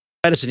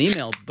Write us an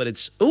email, but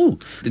it's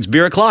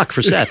beer o'clock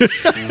for Seth.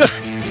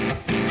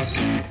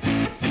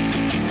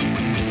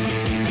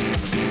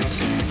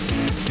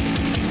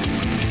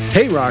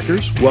 Hey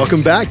rockers,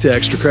 welcome back to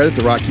Extra Credit,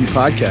 the Rock U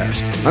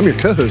podcast. I'm your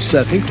co-host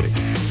Seth Hinckley,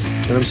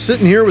 and I'm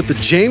sitting here with the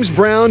James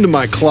Brown to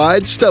my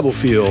Clyde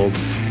Stubblefield,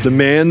 the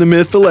man, the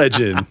myth, the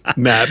legend,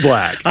 Matt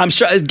Black. I'm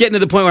getting to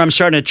the point where I'm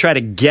starting to try to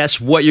guess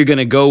what you're going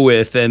to go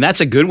with, and that's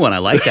a good one. I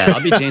like that.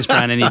 I'll be James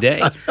Brown any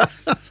day.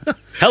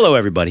 Hello,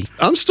 everybody.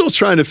 I'm still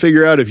trying to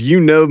figure out if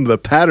you know the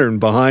pattern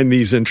behind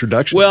these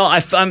introductions. Well,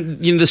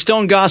 the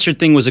Stone Gossard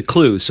thing was a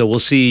clue, so we'll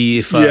see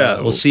if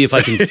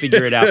I can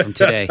figure it out from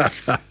today.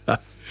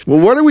 Well,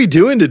 what are we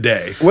doing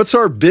today? What's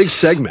our big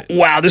segment?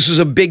 Wow, this was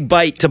a big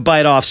bite to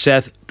bite off,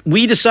 Seth.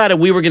 We decided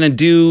we were going to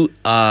do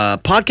a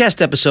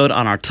podcast episode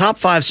on our top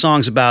 5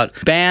 songs about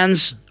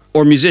bands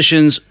or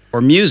musicians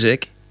or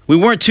music. We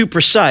weren't too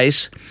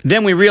precise.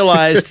 Then we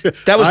realized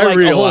that was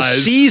a whole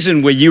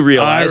season where you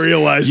realized. I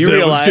realized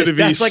that was going to be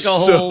that's like a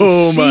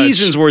whole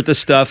season's worth of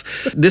stuff.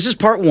 This is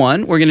part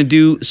 1. We're going to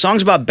do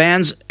songs about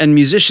bands and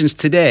musicians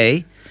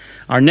today.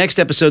 Our next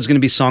episode is going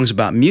to be songs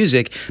about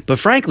music, but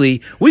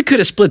frankly, we could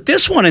have split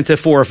this one into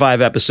 4 or 5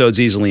 episodes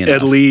easily enough.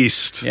 At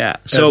least. Yeah.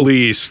 At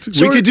least.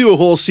 We could do a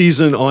whole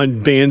season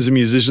on bands and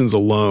musicians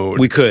alone.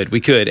 We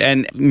could.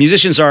 And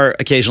musicians are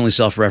occasionally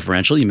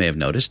self-referential, you may have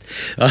noticed.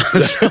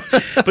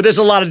 But there's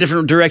a lot of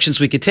different directions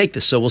we could take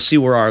this, so we'll see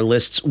where our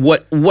lists,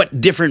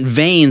 what different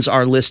veins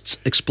our lists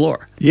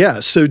explore. Yeah,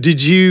 so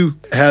did you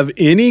have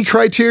any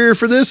criteria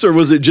for this, or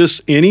was it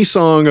just any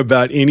song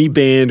about any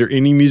band or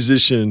any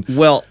musician?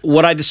 Well,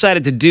 what I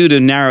decided to do to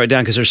narrow it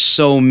down, because there's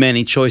so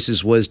many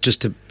choices, was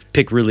just to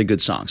pick really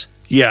good songs.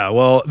 Yeah,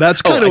 well,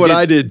 that's kind of what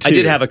I did, too. I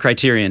did have a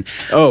criterion.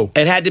 Oh.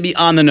 It had to be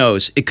on the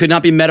nose. It could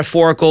not be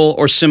metaphorical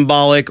or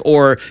symbolic,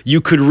 or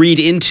you could read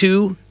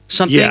into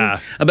something. Yeah.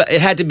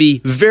 It had to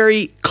be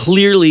very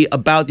clearly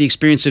about the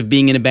experience of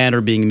being in a band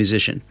or being a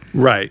musician.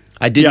 Right.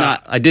 I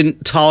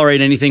didn't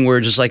tolerate anything where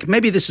just like,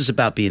 maybe this is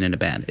about being in a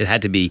band. It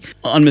had to be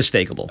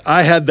unmistakable.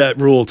 I had that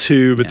rule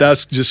too, but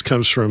that just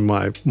comes from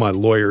my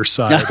lawyer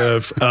side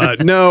of,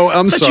 no,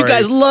 I'm sorry. But you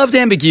guys loved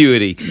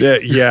ambiguity.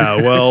 Yeah,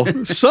 well,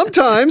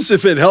 sometimes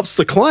if it helps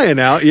the client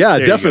out,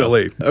 There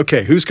definitely.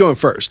 Okay, who's going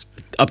first?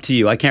 Up to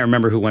you. I can't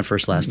remember who went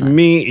first last time.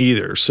 Me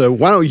either. So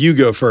why don't you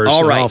go first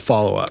and I'll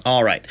follow up.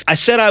 All right. I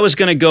said I was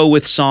going to go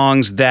with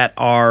songs that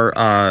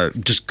are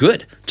just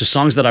good, just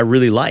songs that I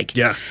really like.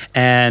 Yeah.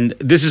 And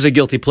this is a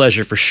guilty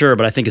pleasure for sure,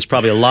 but I think it's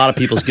probably a lot of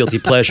people's guilty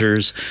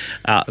pleasures,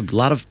 out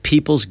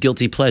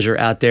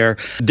there.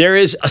 There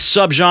is a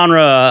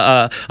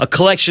subgenre, a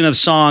collection of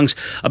songs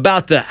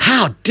about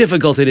how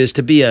difficult it is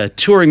to be a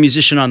touring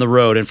musician on the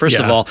road. And first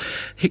of all,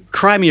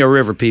 cry me a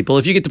river, people.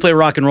 If you get to play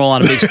rock and roll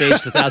on a big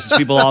stage to thousands of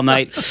people all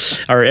night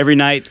or every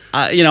night,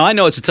 I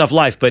know it's a tough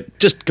life, but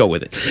just go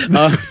with it.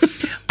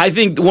 I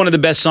think one of the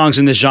best songs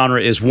in this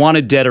genre is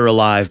Wanted Dead or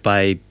Alive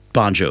by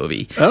Bon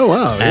Jovi. Oh,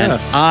 wow, and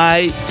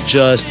I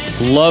just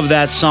love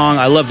that song.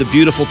 I love the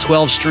beautiful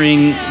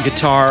 12-string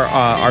guitar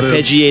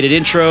arpeggiated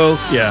intro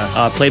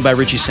played by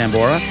Richie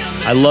Sambora.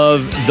 I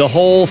love the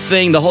whole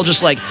thing,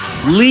 just like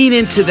lean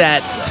into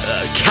that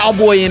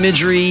cowboy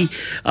imagery.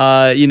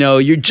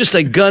 You're just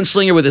a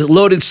gunslinger with a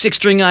loaded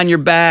 6-string on your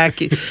back.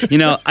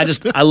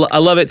 I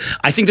love it.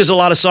 I think there's a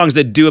lot of songs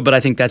that do it, but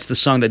I think that's the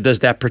song that does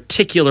that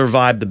particular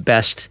vibe the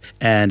best.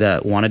 And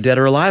Wanted Dead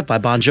or Alive by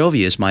Bon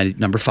Jovi is my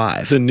number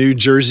 5. The New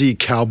Jersey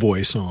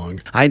cowboy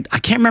song. I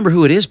can't remember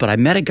who it is, but I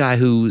met a guy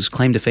whose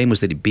claim to fame was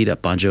that he beat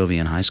up Bon Jovi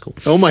in high school.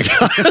 Oh my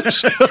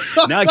gosh.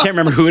 Now I can't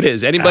remember who it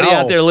is. Anybody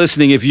out there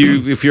listening, if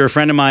you're a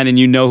friend of mine and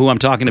you know who I'm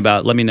talking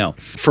about, let me know.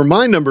 For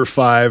my number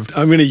 5,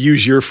 I'm going to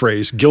use your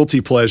phrase,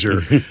 guilty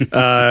pleasure.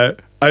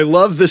 I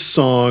love this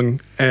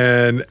song,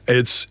 and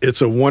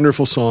it's a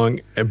wonderful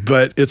song,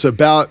 but it's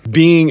about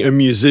being a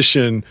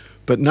musician,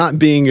 but not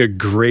being a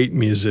great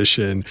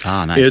musician.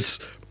 Ah, nice. It's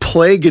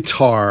Play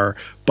Guitar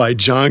by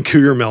John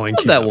Cougar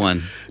Mellencamp. Love that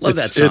one. Love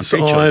that song. It's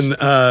Great choice.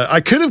 I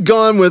could have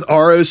gone with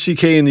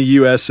ROCK in the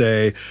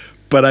USA,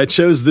 but I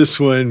chose this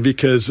one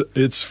because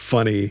it's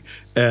funny,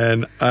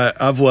 and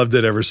I've loved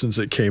it ever since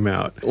it came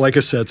out. Like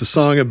I said, it's a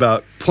song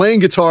about playing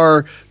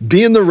guitar,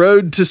 being the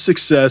road to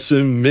success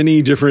in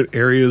many different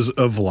areas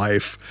of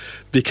life.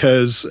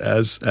 Because,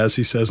 as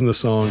he says in the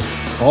song,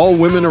 all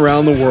women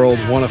around the world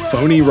want a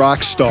phony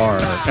rock star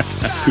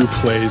who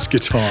plays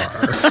guitar.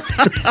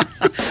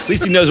 At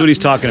least he knows what he's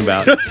talking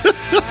about.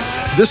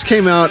 This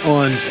came out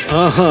on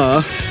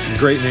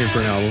great name for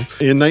an album,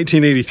 in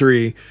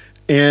 1983.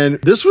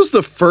 And this was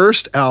the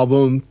first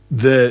album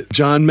that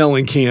John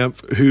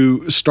Mellencamp,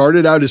 who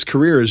started out his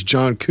career as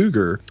John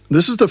Cougar,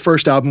 this is the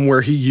first album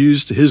where he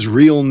used his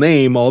real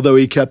name, although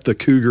he kept the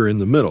Cougar in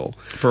the middle.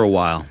 For a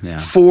while, yeah.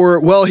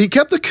 He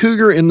kept the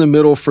Cougar in the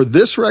middle for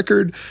this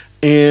record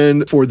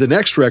and for the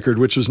next record,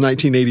 which was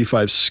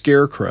 1985's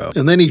Scarecrow.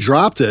 And then he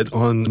dropped it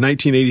on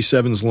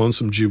 1987's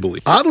Lonesome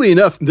Jubilee. Oddly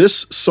enough,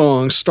 this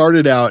song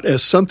started out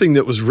as something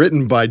that was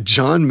written by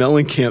John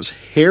Mellencamp's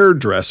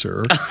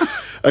hairdresser,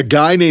 a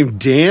guy named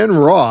Dan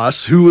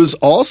Ross, who was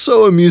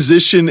also a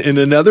musician in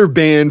another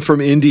band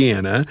from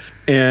Indiana.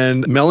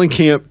 And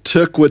Mellencamp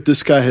took what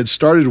this guy had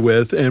started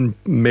with and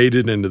made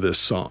it into this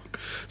song.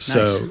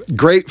 So nice.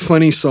 Great,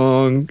 funny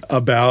song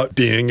about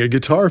being a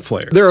guitar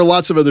player. There are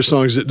lots of other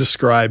songs that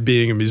describe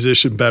being a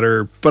musician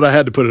better, but I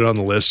had to put it on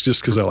the list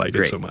just because I like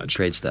it so much.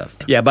 Great stuff.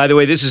 Yeah, by the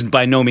way, this is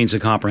by no means a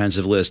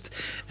comprehensive list.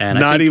 And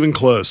Not even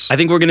close. I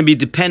think we're going to be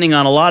depending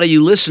on a lot of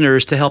you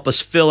listeners to help us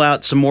fill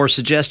out some more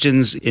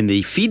suggestions in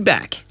the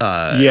feedback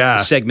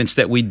segments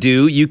that we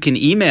do. You can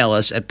email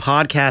us at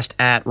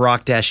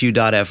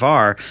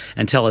podcast@rock-u.fr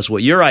and tell us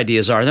what your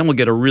ideas are. And then we'll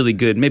get a really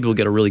big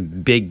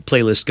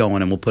playlist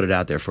going and we'll put it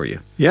out there for you.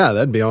 Yeah,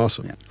 that'd be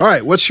awesome. Yeah. All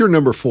right, what's your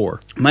number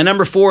 4? My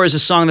number 4 is a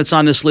song that's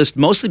on this list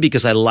mostly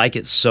because I like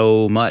it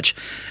so much,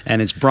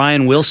 and it's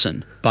Brian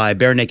Wilson by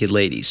Bare Naked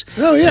Ladies.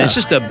 Oh, yeah. And it's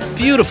just a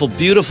beautiful,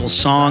 beautiful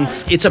song.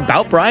 It's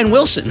about Brian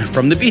Wilson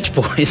from the Beach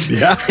Boys.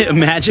 Yeah.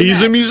 Imagine He's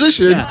that. a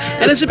musician.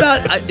 Yeah. And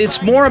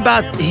it's more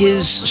about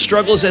his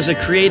struggles as a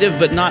creative,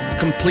 but not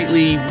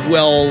completely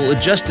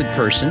well-adjusted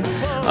person.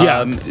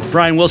 Yeah.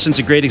 Brian Wilson's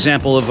a great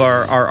example of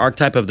our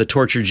archetype of the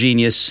tortured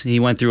genius. He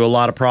went through a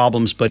lot of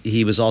problems, but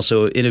he was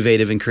also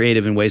innovative and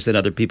creative in ways that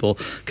other people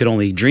could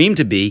only dream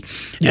to be.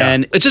 Yeah.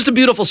 And it's just a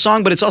beautiful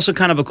song, but it's also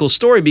kind of a cool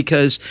story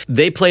because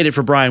they played it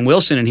for Brian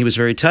Wilson and he was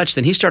very touched.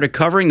 Then he started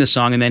covering the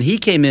song, and then he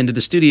came into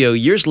the studio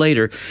years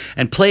later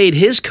and played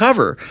his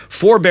cover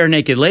for Bare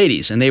Naked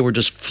Ladies, and they were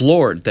just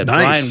floored that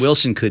Brian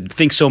Wilson could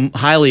think so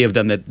highly of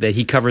them that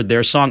he covered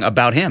their song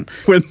about him.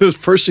 When the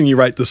person you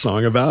write the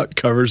song about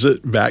covers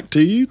it back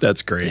to you,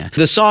 that's great. Yeah.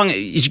 The song,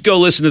 you should go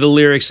listen to the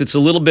lyrics. It's a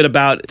little bit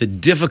about the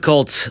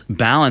difficult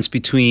balance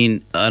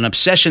between an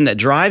obsession that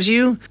drives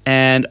you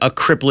and a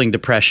crippling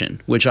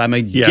depression, which I'm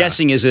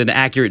guessing is an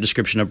accurate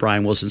description of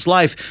Brian Wilson's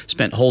life.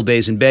 Spent whole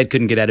days in bed,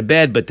 couldn't get out of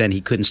bed, but then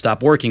he couldn't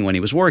stop working when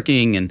he was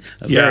working, and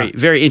very,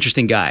 very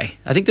interesting guy.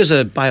 I think there's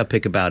a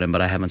biopic about him, but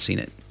I haven't seen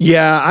it.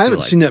 Yeah, I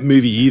haven't seen that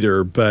movie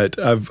either, but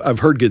I've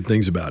heard good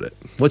things about it.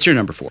 What's your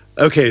number 4?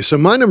 Okay, so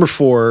my number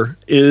 4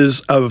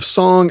 is a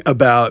song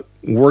about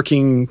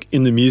working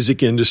in the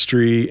music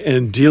industry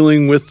and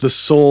dealing with the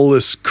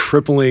soulless,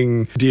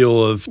 crippling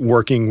deal of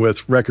working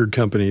with record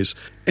companies.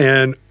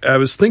 And I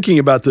was thinking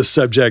about this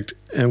subject,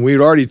 and we'd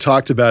already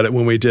talked about it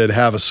when we did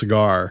Have a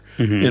Cigar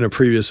in a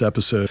previous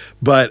episode.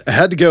 But I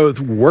had to go with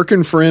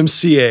Working for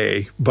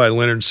MCA by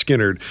Lynyrd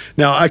Skynyrd.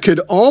 Now, I could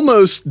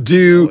almost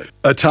do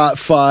a top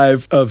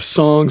 5 of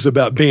songs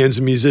about bands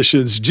and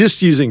musicians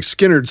just using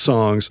Skynyrd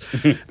songs.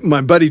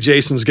 My buddy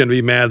Jason's going to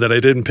be mad that I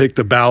didn't pick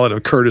the Ballad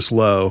of Curtis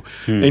Lowe.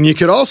 And you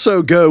could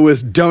also go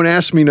with Don't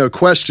Ask Me No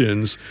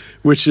Questions,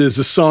 which is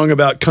a song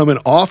about coming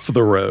off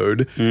the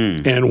road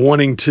and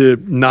wanting to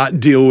not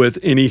deal with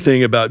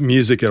anything about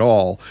music at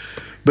all.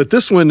 But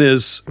this one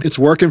it's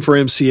Working for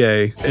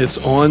MCA.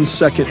 It's on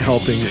Second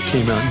Helping. It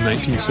came out in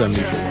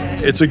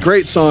 1974. It's a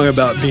great song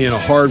about being a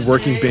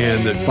hard-working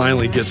band that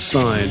finally gets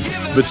signed,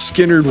 but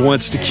Skynyrd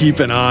wants to keep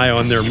an eye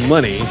on their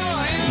money,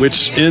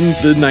 which in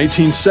the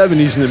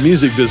 1970s in the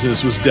music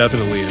business was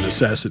definitely a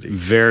necessity.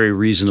 Very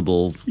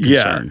reasonable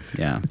concern.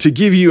 Yeah. To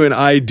give you an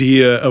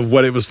idea of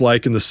what it was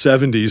like in the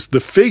 70s, the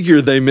figure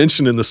they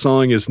mention in the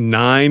song is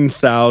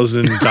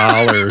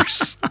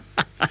 $9,000.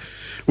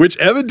 Which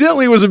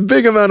evidently was a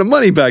big amount of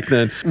money back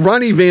then.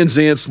 Ronnie Van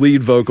Zant's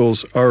lead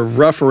vocals are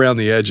rough around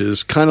the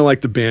edges, kind of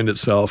like the band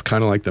itself,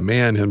 kind of like the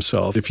man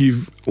himself. If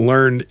you've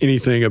learned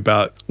anything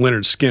about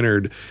Lynyrd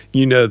Skynyrd,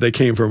 you know they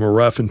came from a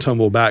rough and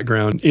tumble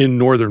background in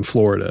northern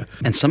Florida.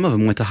 And some of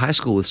them went to high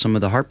school with some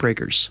of the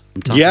Heartbreakers.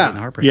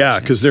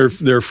 Because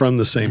they're from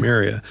the same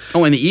area.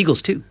 Oh, and the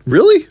Eagles, too.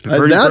 Really?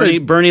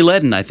 Bernie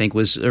Ledden, I think,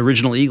 was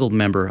original Eagle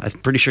member. I'm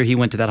pretty sure he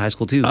went to that high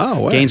school, too.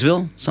 Oh, wow.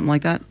 Gainesville, something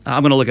like that.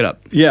 I'm going to look it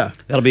up. Yeah.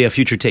 That'll be a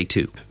future take,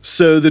 too.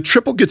 So the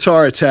triple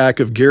guitar attack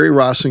of Gary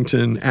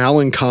Rossington,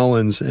 Alan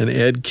Collins, and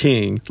Ed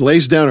King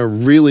lays down a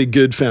really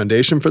good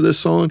foundation for this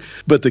song,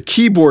 but the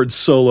keyboard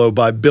solo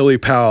by Billy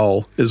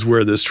Powell is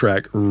where this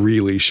track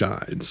really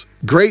shines.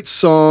 Great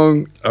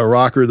song, a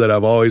rocker that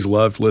I've always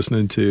loved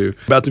listening to,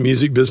 about the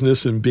music business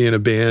and being a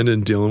band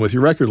and dealing with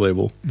your record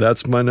label.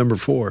 That's my number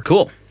 4.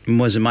 Cool.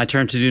 Was it my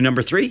turn to do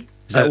number 3?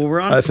 Is that what we're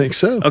on? I think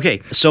so.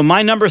 Okay, so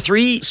my number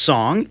 3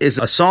 song is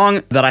a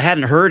song that I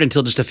hadn't heard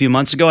until just a few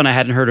months ago, and I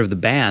hadn't heard of the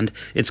band.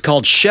 It's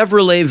called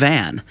Chevrolet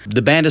Van.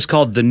 The band is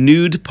called The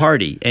Nude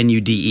Party,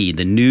 N-U-D-E,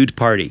 The Nude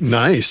Party.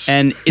 Nice.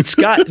 And it's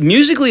got,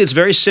 musically, it's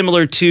very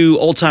similar to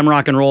Old Time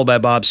Rock and Roll by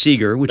Bob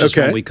Seger, which is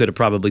one we could have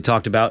probably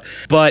talked about.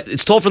 But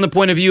it's told from the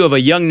point of view of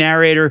a young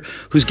narrator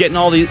who's getting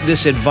all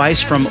this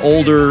advice from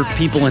older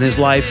people in his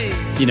life,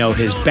 you know,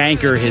 his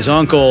banker, his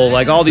uncle,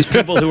 like all these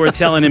people who are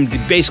telling him to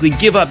basically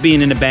give up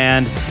being in a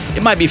band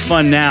it might be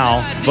fun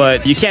now,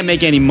 but you can't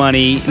make any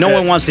money. No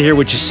one wants to hear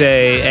what you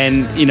say.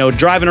 And,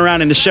 driving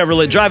around in a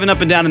Chevrolet, driving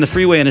up and down in the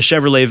freeway in a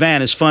Chevrolet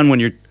van is fun when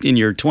you're in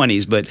your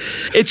 20s. But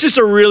it's just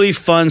a really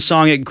fun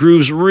song. It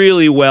grooves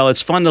really well.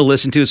 It's fun to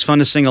listen to. It's fun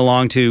to sing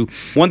along to.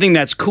 One thing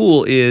that's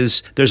cool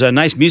is there's a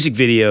nice music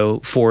video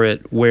for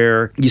it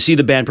where you see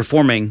the band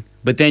performing,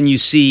 but then you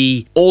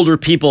see older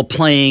people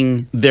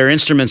playing their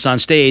instruments on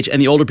stage,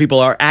 and the older people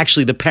are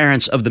actually the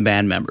parents of the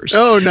band members.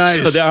 Oh, nice.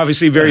 So they're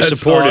obviously very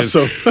supportive.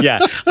 Awesome. Yeah.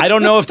 I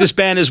don't know if this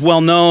band is well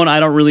known. I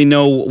don't really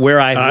know where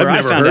I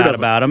found out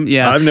about them.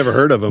 Yeah. I've never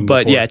heard of them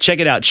But before. yeah, check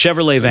it out.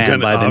 Chevrolet Van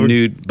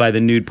by the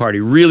Nude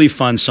Party. Really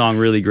fun song,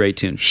 really great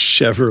tune.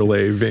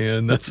 Chevrolet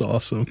Van. That's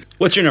awesome.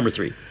 What's your number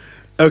 3?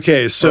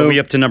 Okay, so or are we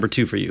up to number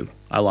 2 for you?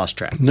 I lost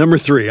track. Number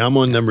 3. I'm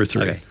on number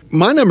 3. Okay.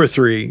 My number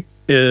 3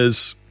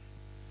 is,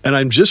 and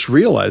I'm just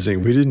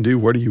realizing we didn't do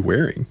What Are You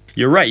Wearing?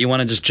 You're right. You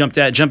want to just jump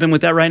in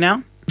with that right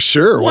now?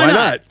 Sure, why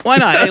not? Why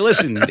not? Hey,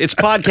 listen, it's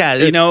podcast.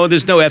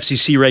 There's no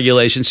FCC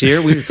regulations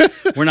here.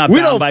 We're not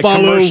bound by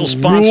commercial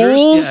sponsors.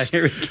 Rules. Yeah,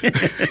 here we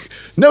go.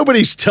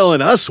 Nobody's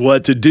telling us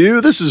what to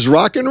do. This is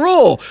rock and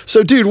roll.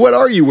 So, dude, what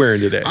are you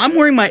wearing today? I'm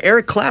wearing my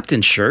Eric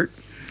Clapton shirt.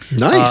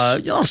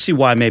 Nice. I'll see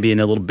why maybe in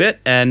a little bit.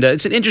 And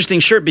it's an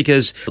interesting shirt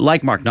because,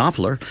 like Mark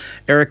Knopfler,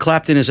 Eric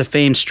Clapton is a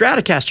famed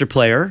Stratocaster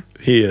player.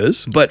 He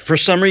is. But for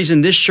some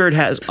reason, this shirt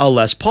has a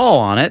Les Paul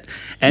on it.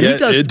 And it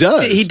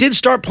does. He did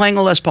start playing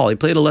a Les Paul. He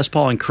played a Les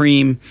Paul in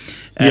Cream.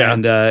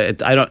 And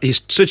he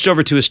switched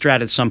over to a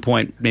Strat at some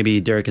point, maybe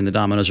Derek and the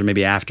Dominoes, or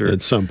maybe after.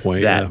 At some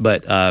point, that.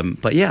 yeah.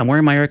 But yeah, I'm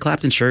wearing my Eric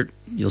Clapton shirt.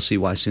 You'll see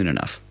why soon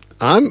enough.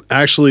 I'm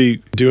actually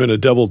doing a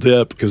double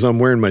dip because I'm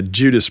wearing my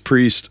Judas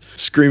Priest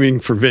Screaming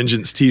for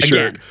Vengeance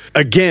t-shirt.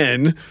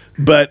 Again.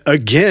 But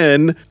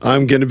again,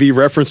 I'm going to be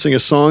referencing a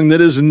song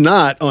that is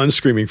not on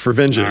Screaming for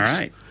Vengeance. All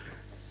right.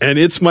 And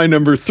it's my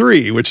number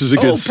 3, which is a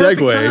good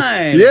segue.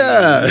 Time.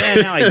 Yeah. Man,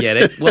 now I get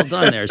it. Well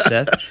done there,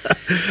 Seth.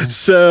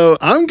 So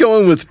I'm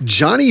going with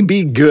Johnny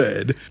B.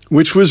 Good,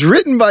 which was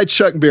written by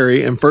Chuck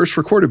Berry and first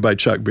recorded by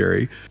Chuck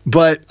Berry.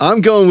 But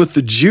I'm going with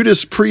the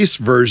Judas Priest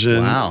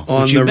version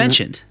on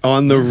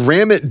the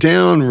Ram It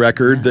Down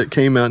record that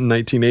came out in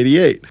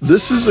 1988.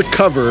 This is a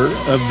cover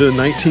of the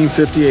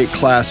 1958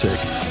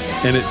 classic,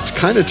 and it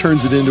kind of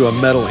turns it into a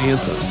metal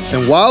anthem.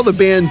 And while the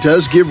band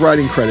does give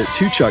writing credit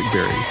to Chuck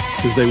Berry,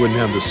 because they wouldn't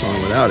have this song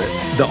without it,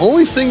 the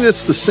only thing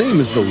that's the same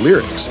is the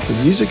lyrics. The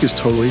music is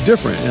totally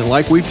different. And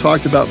like we've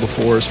talked about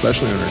before,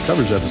 especially on our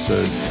covers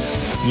episode,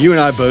 you and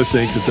I both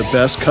think that the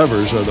best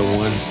covers are the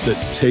ones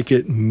that take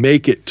it,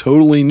 make it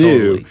totally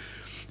new. Totally.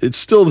 It's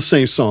still the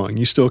same song.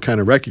 You still kind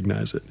of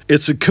recognize it.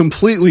 It's a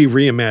completely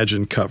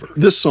reimagined cover.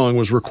 This song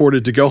was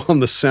recorded to go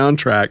on the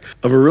soundtrack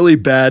of a really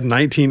bad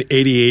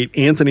 1988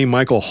 Anthony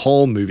Michael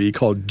Hall movie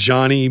called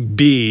Johnny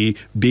B.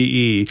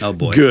 B.E. Oh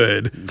boy.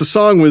 Good. The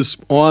song was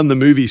on the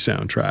movie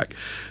soundtrack,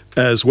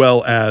 as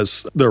well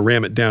as the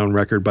Ram It Down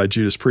record by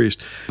Judas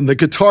Priest. And the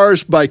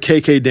guitars by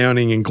K.K.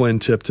 Downing and Glenn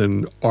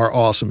Tipton are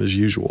awesome as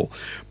usual.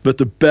 But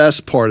the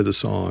best part of the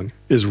song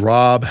is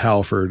Rob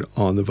Halford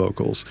on the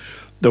vocals.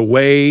 The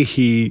way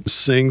he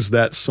sings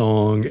that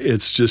song,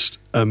 it's just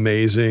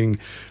amazing.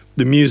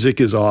 The music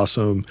is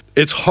awesome.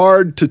 It's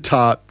hard to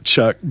top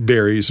Chuck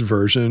Berry's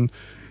version,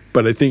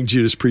 but I think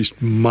Judas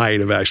Priest might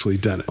have actually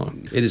done it.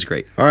 It is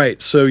great. All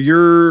right, so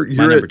you're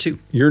number 2.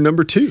 You're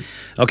number 2.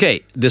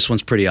 Okay, this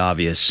one's pretty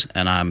obvious,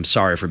 and I'm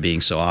sorry for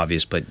being so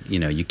obvious, but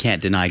you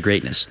can't deny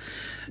greatness.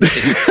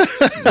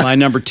 My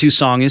number 2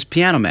 song is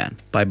Piano Man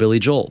by Billy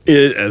Joel.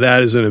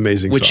 That is an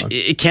amazing song. Which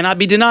it cannot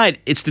be denied.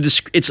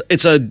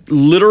 It's a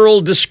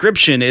literal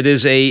description. It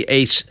is a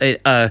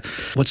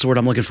what's the word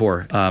I'm looking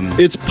for?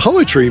 It's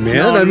poetry,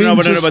 man.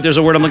 But there's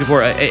a word I'm looking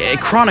for. A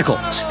chronicle.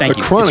 Thank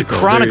you. Chronicle. It's a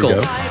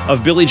chronicle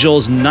of Billy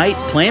Joel's night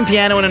playing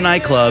piano in a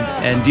nightclub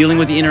and dealing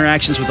with the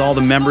interactions with all the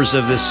members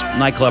of this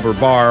nightclub or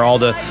bar, all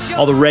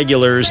the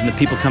regulars and the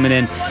people coming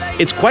in.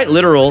 It's quite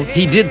literal.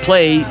 He did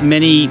play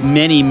many,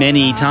 many,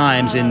 many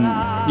times in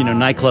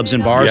nightclubs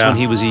and bars when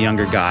he was a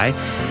younger guy,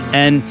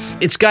 and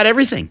it's got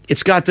everything.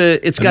 It's got the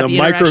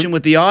interaction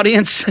with the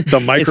audience. The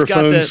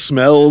microphone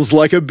smells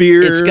like a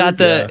beer. It's got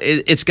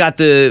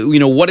the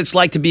what it's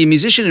like to be a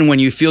musician, and when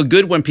you feel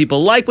good when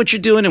people like what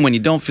you're doing, and when you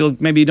don't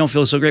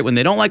feel so great when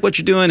they don't like what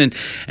you're doing,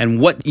 and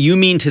what you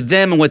mean to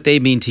them and what they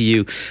mean to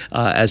you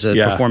as a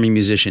performing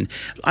musician.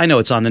 I know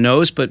it's on the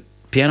nose, but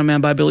Piano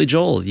Man by Billy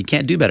Joel. You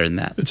can't do better than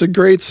that. It's a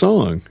great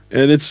song,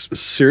 and it's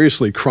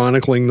seriously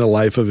chronicling the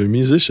life of a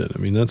musician. I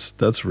mean,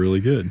 that's really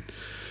good.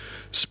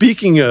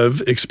 Speaking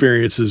of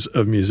experiences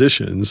of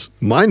musicians,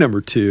 my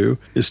number 2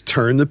 is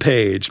Turn the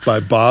Page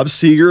by Bob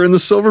Seger and the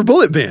Silver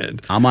Bullet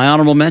Band. On my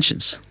honorable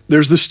mentions.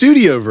 There's the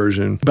studio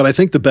version, but I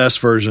think the best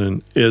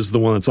version is the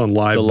one that's on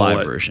Live Bullet. The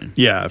live version.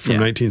 Yeah, from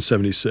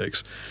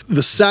 1976.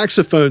 The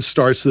saxophone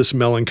starts this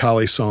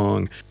melancholy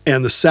song,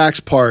 and the sax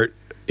part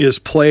is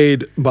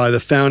played by the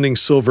founding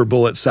Silver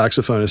Bullet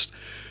saxophonist,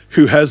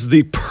 who has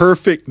the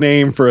perfect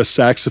name for a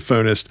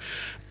saxophonist,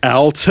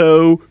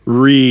 Alto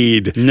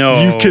Reed.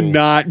 No. You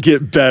cannot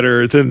get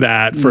better than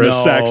that for a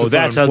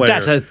saxophone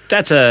player.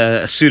 That's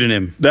a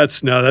pseudonym. That's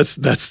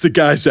the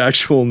guy's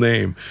actual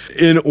name.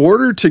 In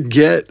order to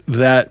get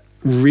that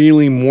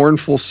really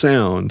mournful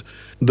sound,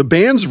 the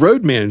band's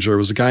road manager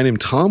was a guy named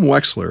Tom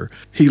Wexler.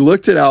 He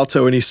looked at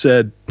alto and he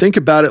said, think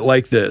about it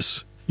like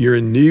this. You're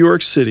in New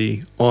York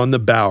City on the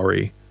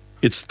Bowery.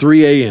 It's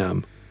 3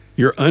 a.m.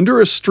 You're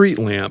under a street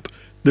lamp.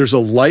 There's a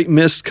light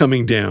mist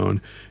coming down.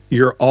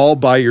 You're all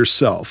by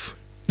yourself.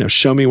 Now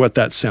show me what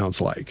that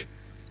sounds like.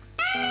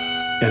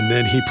 And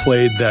then he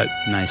played that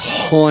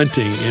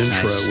haunting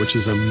intro, which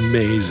is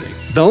amazing.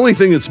 The only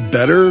thing that's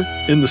better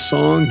in the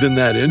song than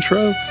that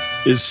intro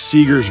is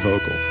Seeger's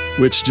vocal,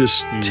 which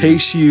just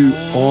takes you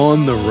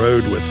on the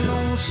road with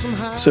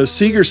him. So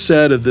Seeger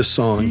said of this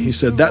song, he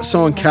said, that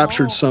song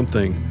captured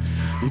something.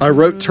 I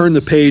wrote Turn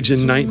the Page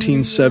in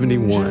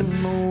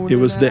 1971. It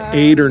was the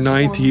 8th or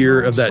 9th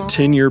year of that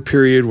 10-year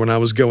period when I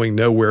was going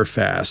nowhere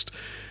fast.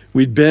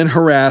 We'd been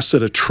harassed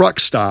at a truck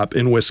stop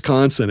in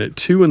Wisconsin at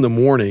 2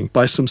 a.m.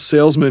 by some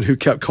salesmen who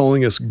kept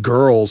calling us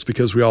girls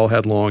because we all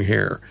had long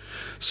hair.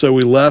 So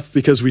we left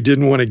because we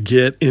didn't want to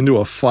get into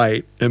a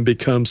fight and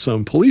become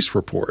some police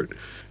report.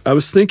 I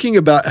was thinking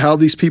about how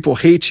these people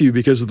hate you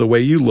because of the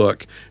way you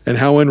look and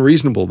how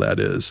unreasonable that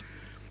is.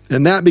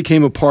 And that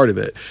became a part of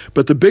it.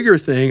 But the bigger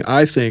thing,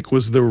 I think,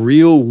 was the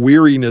real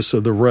weariness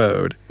of the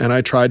road, and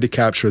I tried to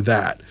capture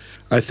that.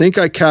 I think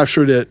I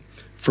captured it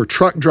for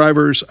truck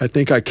drivers. I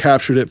think I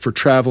captured it for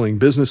traveling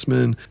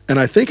businessmen. And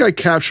I think I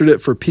captured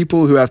it for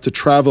people who have to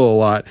travel a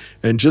lot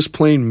and just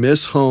plain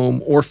miss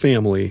home or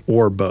family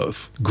or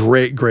both.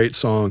 Great, great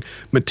song.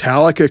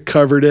 Metallica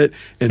covered it,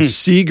 and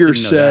Seeger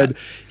said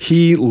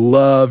he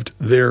loved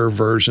their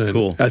version.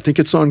 Cool. I think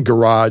it's on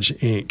Garage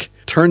Inc.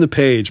 Turn the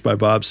Page by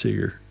Bob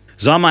Seger.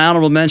 It's on my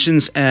honorable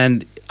mentions,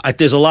 and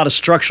there's a lot of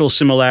structural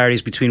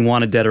similarities between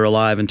Wanted Dead or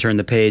Alive and Turn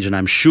the Page, and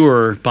I'm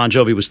sure Bon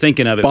Jovi was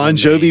thinking of it. Bon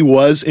Jovi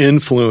was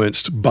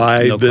influenced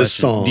by this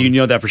song. Do you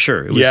know that for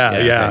sure?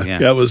 Yeah.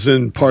 That was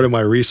in part of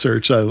my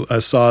research. I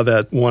saw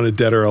that Wanted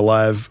Dead or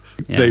Alive.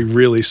 Yeah. They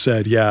really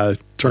said,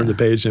 Turn the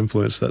Page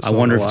influenced that song. I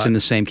wonder if it's in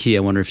the same key. I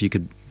wonder if you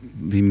could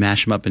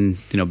mash them up and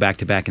back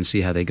to back and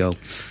see how they go.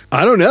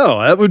 I don't know.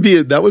 That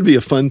would be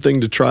a fun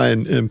thing to try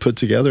and put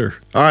together.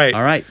 All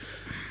right.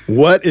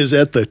 What is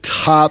at the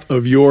top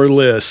of your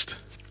list?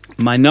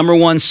 My number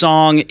one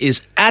song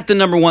is at the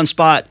number one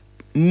spot,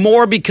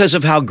 more because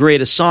of how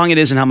great a song it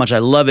is and how much I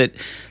love it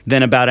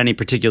than about any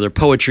particular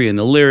poetry in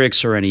the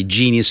lyrics or any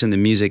genius in the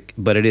music,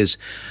 but it is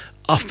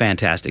a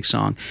fantastic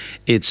song.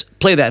 It's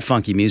Play That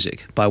Funky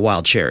Music by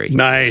Wild Cherry.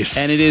 Nice.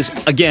 And it is,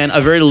 again,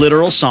 a very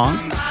literal song.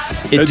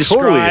 It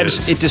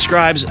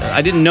describes,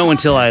 I didn't know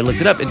until I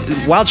looked it up,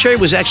 Wild Cherry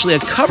was actually a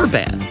cover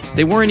band.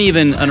 They weren't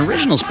even an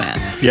originals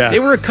band. Yeah. They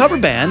were a cover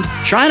band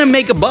trying to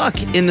make a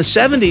buck in the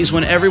 70s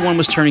when everyone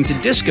was turning to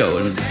disco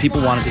and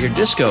people wanted to hear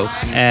disco.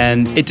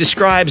 And it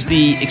describes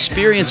the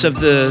experience of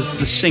the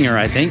singer,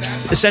 I think,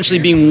 essentially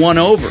being won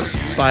over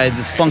by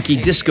the funky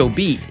disco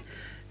beat.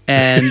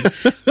 And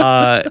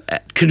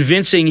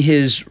convincing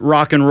his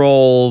rock and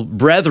roll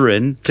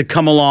brethren to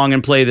come along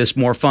and play this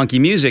more funky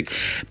music.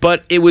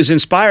 But it was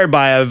inspired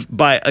by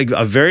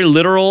a very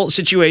literal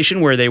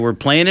situation where they were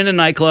playing in a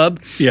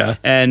nightclub. Yeah.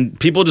 And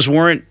people just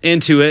weren't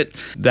into it.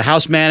 The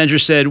house manager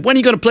said, "When are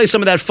you going to play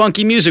some of that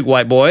funky music,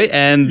 white boy?"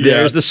 And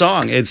there's the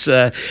song. It's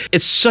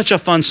such a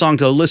fun song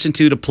to listen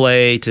to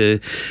play,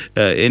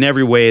 in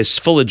every way. It's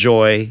full of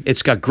joy.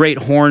 It's got great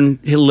horn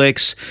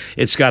licks.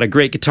 It's got a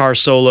great guitar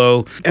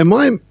solo. Am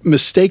I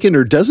mistaken,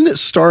 or doesn't it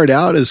start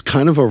out as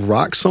kind of a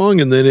rock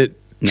song and then it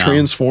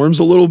transforms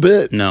a little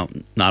bit? No,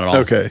 not at all.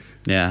 Okay.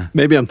 Yeah.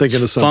 Maybe I'm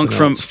thinking of something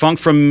else. Funk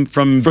from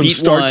beat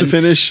start to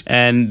finish.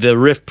 And the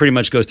riff pretty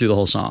much goes through the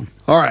whole song.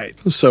 All right.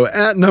 So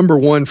at number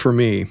one for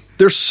me,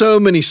 there's so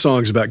many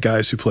songs about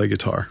guys who play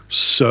guitar.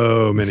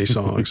 So many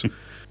songs.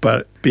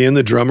 But being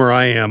the drummer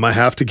I am, I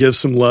have to give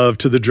some love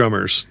to the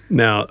drummers.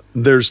 Now,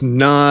 there's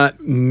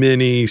not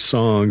many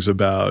songs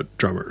about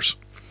drummers.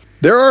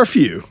 There are a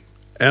few.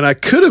 And I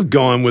could have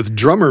gone with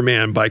Drummer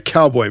Man by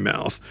Cowboy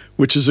Mouth,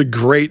 which is a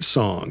great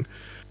song.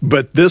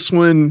 But this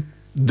one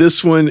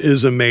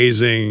is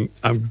amazing.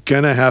 I'm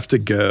going to have to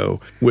go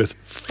with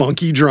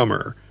Funky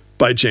Drummer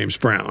by James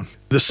Brown.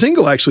 The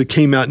single actually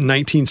came out in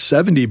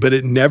 1970, but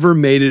it never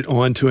made it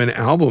onto an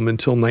album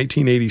until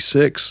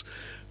 1986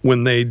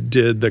 when they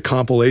did the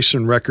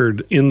compilation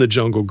record In the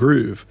Jungle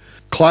Groove.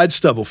 Clyde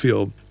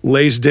Stubblefield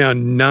lays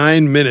down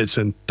 9 minutes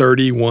and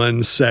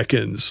 31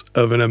 seconds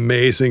of an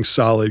amazing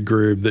solid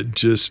groove that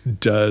just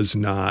does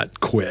not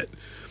quit.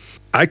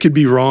 I could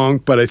be wrong,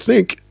 but I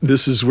think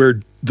this is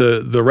where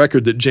the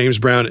record that James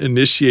Brown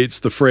initiates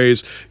the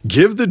phrase,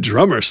 "Give the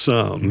drummer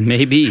some."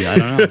 Maybe, I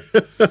don't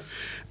know.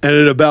 And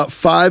at about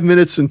 5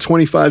 minutes and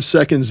 25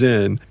 seconds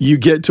in, you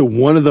get to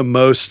one of the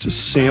most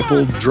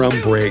sampled drum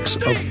breaks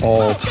of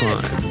all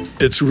time.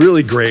 It's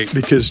really great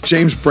because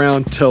James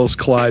Brown tells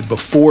Clyde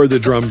before the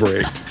drum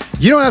break,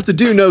 "You don't have to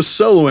do no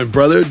soloing,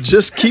 brother.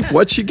 Just keep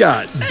what you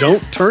got.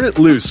 Don't turn it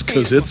loose,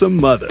 because it's a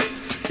mother."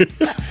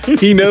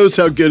 He knows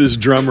how good his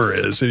drummer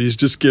is, and he's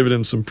just giving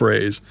him some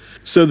praise.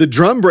 So the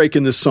drum break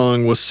in this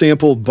song was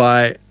sampled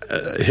by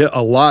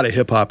a lot of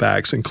hip-hop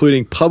acts,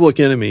 including Public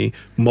Enemy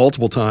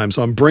multiple times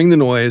on Bring the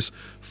Noise,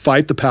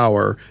 Fight the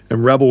Power,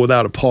 and Rebel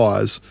Without a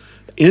Pause.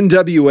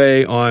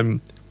 NWA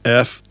on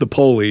F the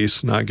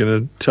Police. Not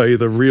going to tell you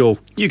the real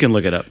You can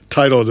look it up.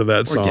 Title to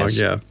that song,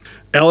 yeah.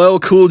 LL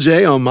Cool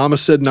J on Mama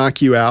Said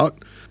Knock You Out.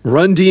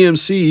 Run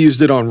DMC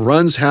used it on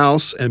Run's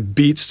House and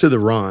Beats to the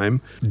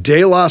Rhyme.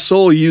 De La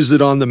Soul used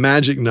it on The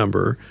Magic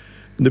Number.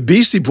 The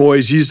Beastie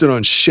Boys used it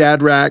on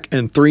Shadrach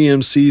and 3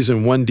 MCs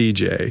and 1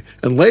 DJ.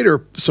 And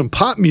later, some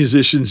pop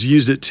musicians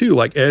used it too,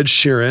 like Ed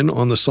Sheeran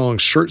on the song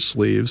Shirt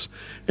Sleeves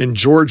and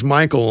George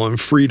Michael on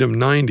Freedom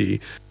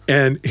 90.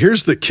 And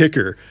here's the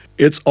kicker.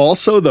 It's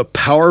also the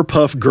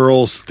Powerpuff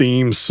Girls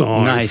theme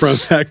song from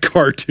that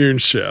cartoon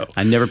show.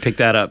 I never picked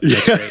that up.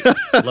 That's great.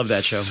 Love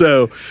that show.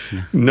 So,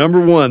 number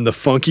 1, The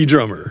Funky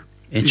Drummer.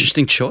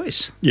 Interesting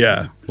choice.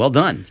 Yeah. Well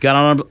done.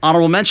 Got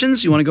honorable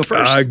mentions? You want to go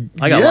first?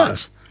 I got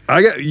lots.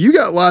 You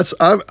got lots.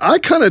 I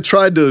kind of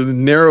tried to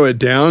narrow it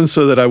down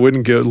so that I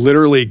wouldn't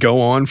literally go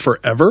on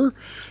forever,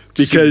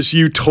 because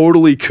you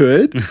totally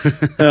could.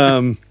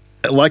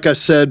 Like I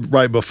said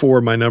right before,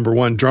 my number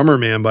 1, Drummer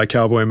Man by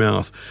Cowboy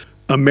Mouth.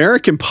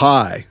 American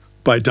Pie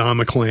by Don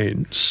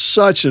McLean.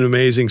 Such an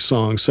amazing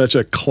song, such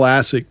a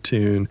classic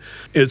tune.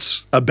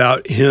 It's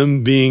about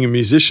him being a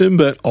musician,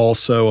 but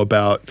also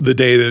about the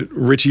day that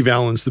Richie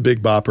Valens, the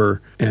Big Bopper,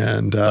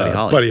 and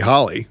Buddy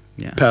Holly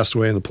passed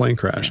away in the plane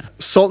crash. Yeah.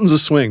 Sultans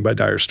of Swing by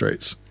Dire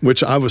Straits,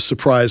 which I was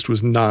surprised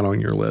was not on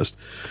your list.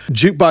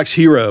 Jukebox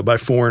Hero by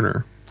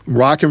Foreigner.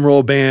 Rock and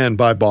Roll Band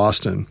by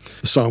Boston.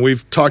 The song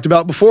we've talked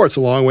about before. It's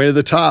A Long Way to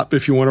the Top,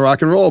 If You Want to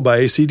Rock and Roll by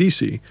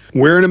AC/DC.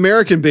 We're an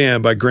American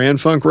Band by Grand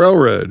Funk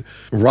Railroad.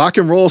 Rock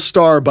and Roll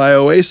Star by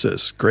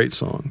Oasis. Great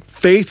song.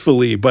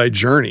 Faithfully by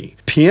Journey.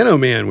 Piano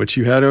Man, which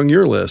you had on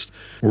your list.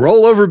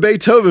 Roll Over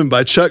Beethoven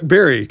by Chuck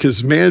Berry,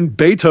 because, man,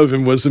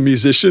 Beethoven was a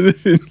musician,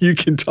 and you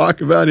can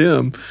talk about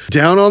him.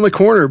 Down on the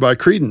Corner by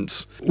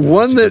Creedence.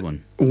 One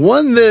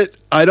that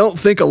I don't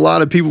think a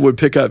lot of people would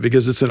pick up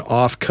because it's an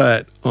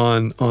off-cut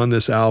on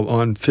this album,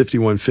 on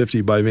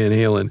 5150 by Van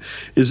Halen,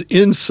 is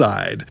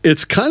Inside.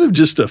 It's kind of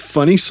just a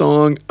funny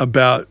song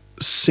about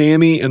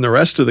Sammy and the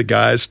rest of the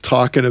guys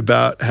talking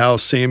about how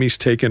Sammy's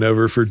taken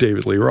over for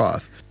David Lee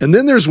Roth. And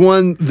then there's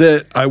one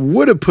that I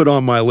would have put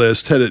on my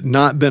list had it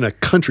not been a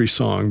country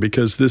song,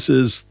 because this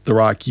is the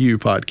Rock U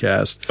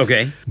podcast.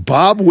 Okay.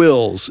 Bob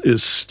Wills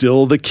is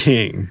Still the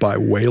King by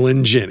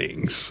Waylon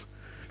Jennings.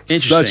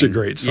 Such a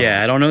great song.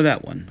 Yeah, I don't know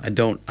that one.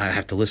 I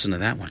have to listen to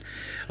that one.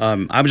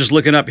 I'm just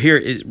looking up here.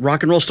 Is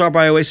Rock and Roll Star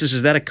by Oasis,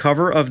 is that a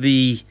cover of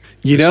the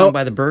song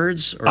by the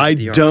Byrds? Or I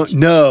don't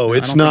know.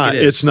 It's not.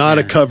 It's not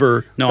a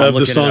cover of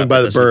the song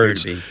by the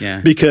Byrds.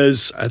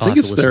 Because I think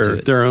it's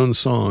their own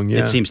song. Yeah.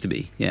 It seems to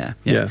be. Yeah.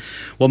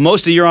 Well,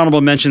 most of your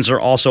honorable mentions are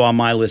also on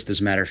my list,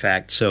 as a matter of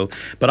fact.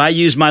 But I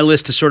use my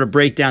list to sort of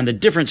break down the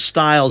different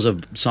styles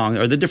of song,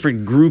 or the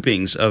different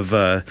groupings of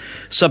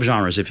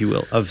subgenres, if you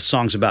will, of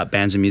songs about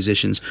bands and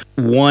musicians.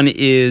 One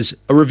is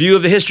a review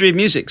of the history of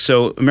music.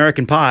 So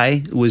American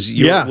Pie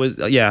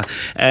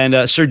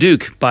and Sir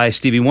Duke by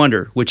Stevie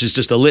Wonder, which is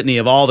just a litany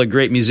of all the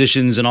great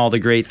musicians and all the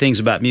great things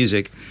about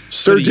music.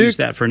 Sir Duke, use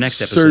that for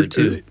next episode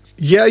too.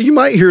 Yeah, you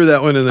might hear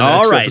that one in the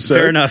next episode. All right,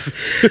 fair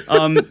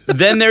enough.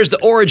 Then there's the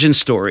origin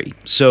story.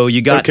 So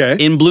you got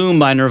In Bloom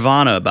by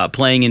Nirvana, about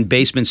playing in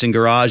basements and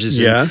garages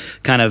and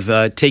kind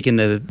of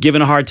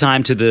giving a hard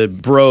time to the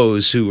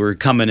bros who were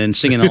coming and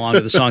singing along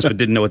to the songs but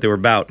didn't know what they were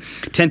about.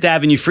 10th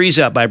Avenue Freeze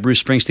Out by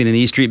Bruce Springsteen and the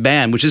E Street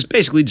Band, which is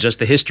basically just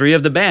the history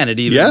of the band. It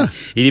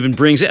even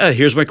brings,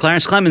 here's where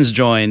Clarence Clemens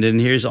joined, and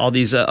here's all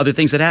these other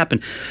things that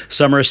happened.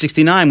 Summer of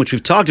 '69, which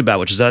we've talked about,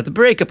 which is at the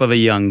breakup of a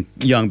young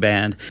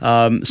band.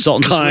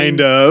 Sultan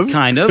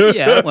Kind of,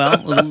 yeah.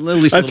 Well, at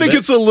least I think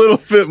it's a little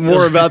bit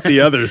more about the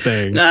other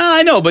thing.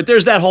 I know, but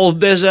there's that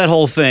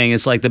whole thing.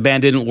 It's like the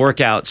band didn't work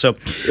out. So,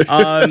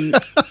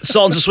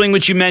 Sultans of Swing,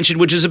 which you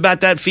mentioned, which is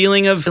about that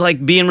feeling of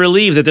like being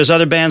relieved that there's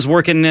other bands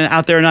working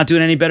out there not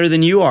doing any better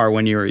than you are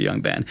when you're a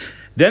young band.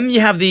 Then you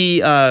have the,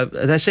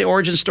 did I say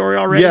origin story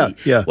already?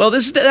 Yeah. Well,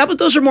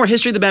 those are more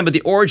history of the band, but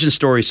the origin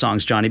story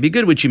songs, Johnny, be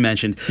good, which you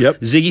mentioned.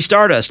 Yep. Ziggy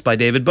Stardust by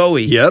David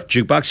Bowie. Yep.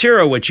 Jukebox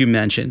Hero, which you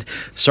mentioned.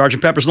 Sgt.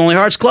 Pepper's Lonely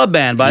Hearts Club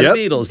Band by the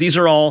Beatles. These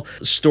are all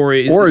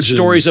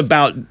stories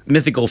about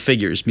mythical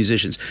figures,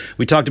 musicians.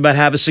 We talked about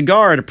Have a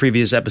Cigar in a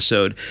previous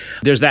episode.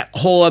 There's that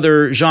whole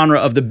other genre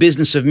of the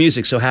business of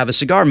music. So Have a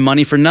Cigar,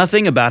 Money for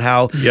Nothing, about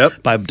how,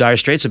 by Dire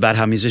Straits, about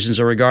how musicians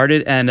are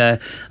regarded. And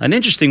an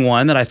interesting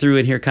one that I threw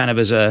in here kind of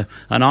as an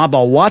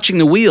oddball, Watching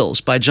the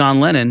Wheels by John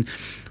Lennon,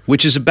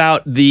 which is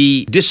about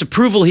the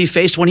disapproval he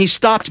faced when he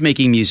stopped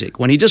making music,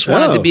 when he just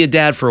wanted to be a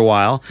dad for a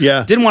while.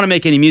 Yeah. Didn't want to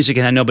make any music,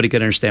 and nobody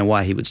could understand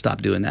why he would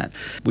stop doing that.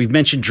 We've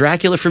mentioned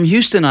Dracula from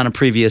Houston on a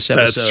previous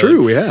episode. That's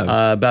true, we have.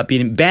 About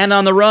being Band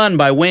on the Run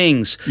by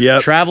Wings,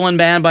 Yep. Traveling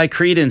Band by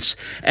Creedence,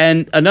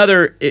 and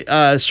another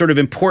sort of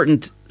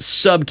important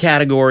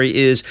subcategory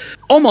is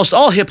almost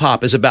all hip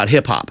hop is about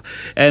hip hop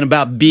and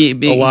about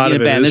being in a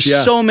band.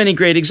 There's so many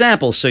great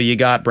examples. So you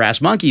got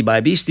Brass Monkey by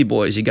Beastie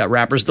Boys. You got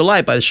Rapper's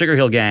Delight by the Sugar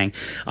Hill Gang.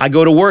 I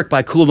Go to Work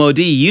by Kool Moe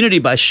Dee. Unity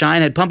by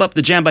Shinehead. Pump Up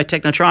the Jam by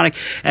Technotronic.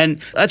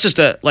 And that's just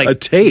a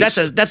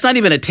taste. That's not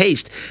even a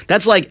taste.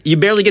 That's like you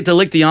barely get to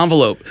lick the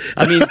envelope.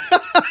 I mean,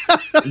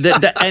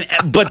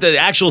 but the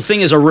actual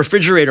thing is a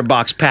refrigerator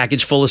box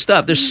package full of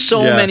stuff. There's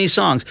so many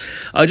songs.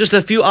 Just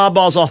a few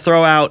oddballs I'll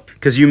throw out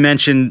because you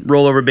mentioned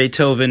Roll Over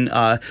Beethoven.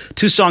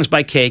 2 songs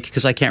by Cake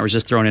because I can't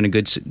resist throwing in a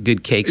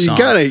good Cake song.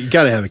 You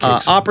gotta have a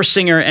Cake song. Opera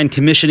Singer and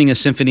Commissioning a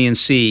Symphony in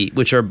C,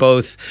 which are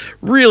both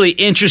really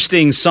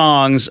interesting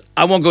songs.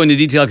 I won't go into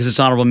detail because it's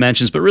honorable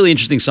mentions, but really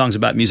interesting songs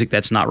about music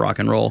that's not rock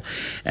and roll.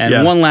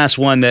 And one last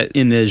one that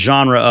in the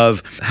genre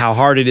of how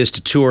hard it is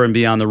to tour and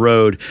be on the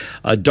road,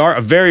 a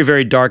very,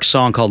 very dark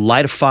song called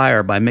Light a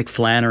Fire by Mick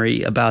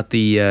Flannery about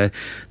the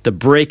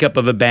breakup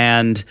of a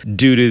band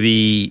due to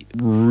the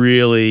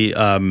really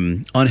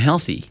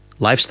unhealthy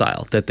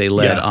lifestyle that they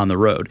led on the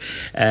road.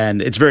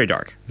 And it's very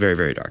dark, very,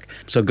 very dark.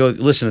 So go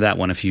listen to that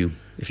one if you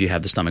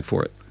have the stomach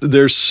for it.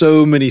 There's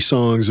so many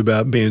songs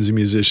about bands and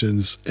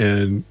musicians,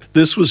 and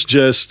this was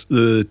just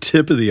the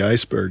tip of the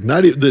iceberg.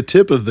 Not the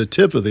tip of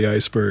the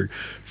iceberg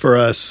for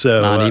us.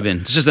 So not even.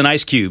 It's just an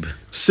ice cube.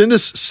 Send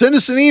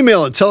us an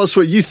email and tell us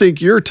what you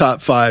think your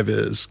top 5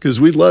 is,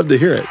 because we'd love to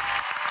hear it.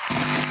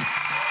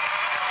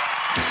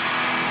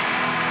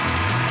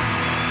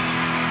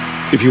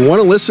 If you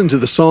want to listen to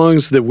the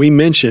songs that we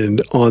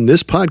mentioned on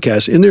this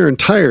podcast in their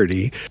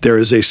entirety, there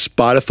is a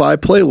Spotify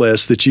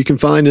playlist that you can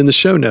find in the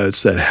show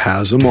notes that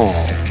has them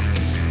all.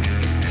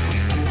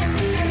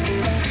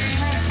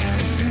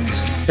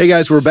 Hey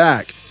guys, we're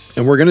back,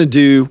 and we're going to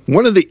do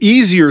one of the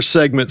easier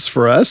segments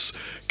for us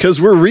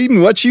because we're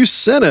reading what you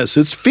sent us.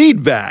 It's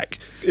feedback.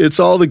 It's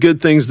all the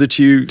good things that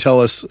you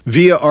tell us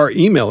via our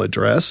email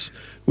address,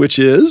 which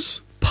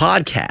is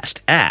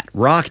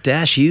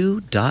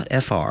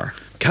podcast@rock-u.fr.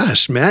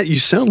 Gosh, Matt, you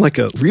sound like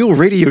a real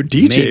radio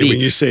DJ when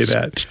you say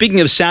that.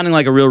 Speaking of sounding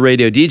like a real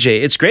radio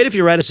DJ, it's great if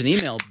you write us an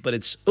email, but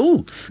it's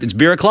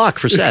beer o'clock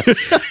for Seth.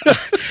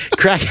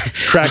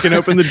 Cracking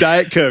open the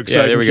Diet Coke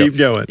so I can keep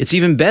going. It's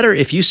even better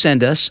if you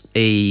send us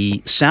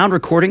a sound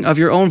recording of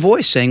your own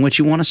voice saying what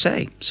you want to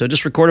say. So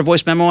just record a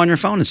voice memo on your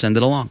phone and send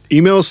it along.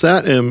 Email us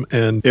that,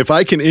 and if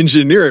I can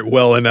engineer it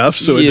well enough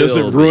so it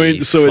doesn't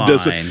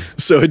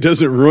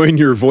ruin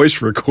your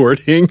voice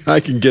recording, I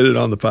can get it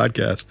on the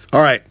podcast.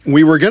 All right,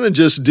 we were going to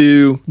just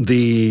do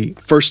the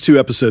first 2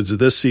 episodes of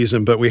this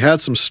season, but we had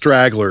some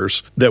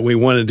stragglers that we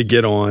wanted to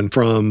get on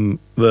from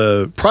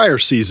the prior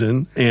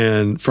season,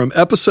 and from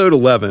episode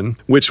 11,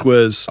 which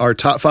was our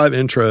top 5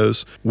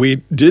 intros. We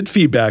did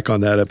feedback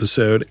on that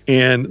episode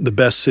and the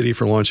best city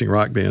for launching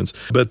rock bands,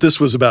 but this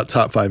was about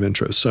top 5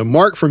 intros. So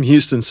Mark from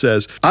Houston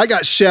says, I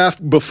got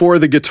Shaft before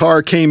the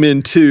guitar came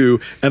in too,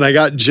 and I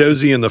got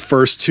Josie in the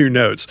first 2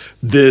 notes.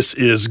 This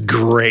is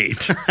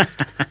great.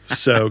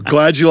 So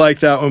glad you like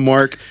that one,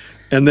 Mark.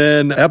 And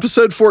then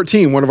episode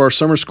 14, one of our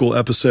summer school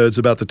episodes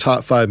about the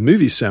top 5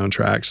 movie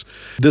soundtracks.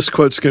 This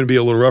quote's going to be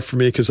a little rough for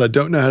me because I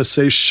don't know how to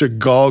say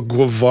Chagall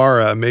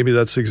Guevara. Maybe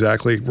that's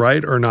exactly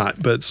right or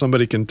not, but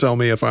somebody can tell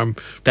me if I'm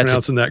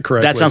pronouncing that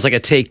correctly. That sounds like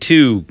a take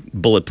 2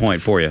 bullet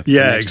point for you.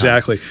 Yeah,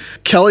 exactly.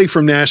 Kelly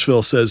from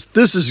Nashville says,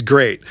 this is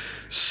great.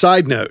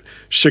 Side note,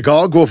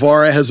 Chagall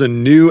Guevara has a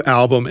new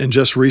album and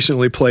just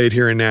recently played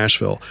here in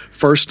Nashville.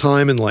 First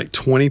time in like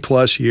 20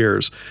 plus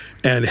years.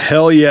 And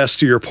hell yes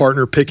to your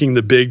partner picking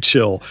The Big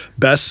Chill.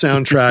 Best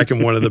soundtrack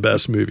and one of the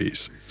best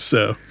movies.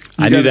 So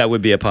I knew that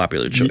would be a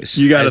popular choice.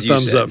 You got a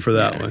thumbs up for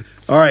that one.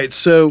 All right,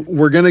 so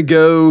we're going to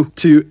go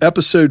to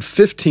episode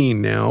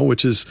 15 now,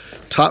 which is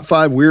top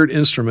 5 weird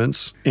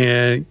instruments.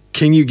 And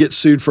can you get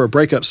sued for a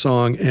breakup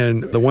song?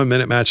 And the 1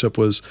 minute matchup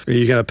was, are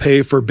you going to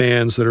pay for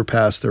bands that are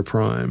past their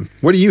prime?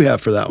 What do you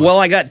have for that one? Well,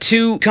 I got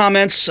 2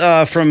 comments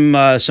from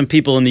some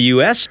people in the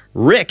U.S.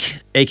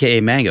 Rick,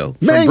 a.k.a. Mango,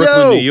 from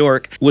Brooklyn, New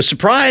York, was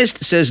surprised,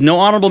 says no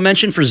honorable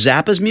mention for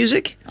Zappa's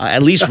music,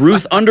 at least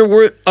Ruth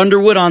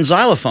Underwood on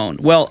xylophone.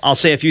 Well, I'll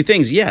say a few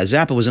things. Yeah,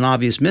 Zappa was an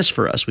obvious miss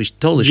for us. We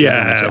totally should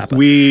have done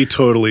Zappa. We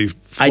totally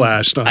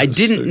flashed on I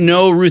didn't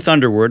know Ruth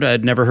Underwood.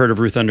 I'd never heard of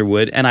Ruth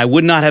Underwood, and I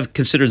would not have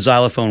considered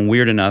xylophone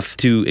weird enough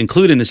to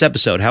include in this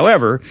episode.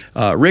 However,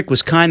 Rick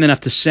was kind enough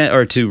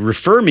to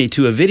refer me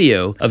to a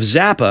video of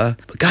Zappa,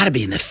 got to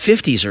be in the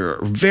 50s or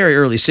very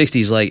early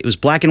 60s. Like, it was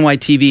black and white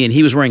TV, and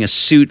he was wearing a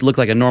suit, looked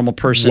like a normal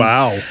person.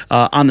 Wow.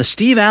 On the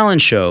Steve Allen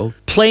Show,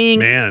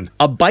 playing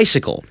a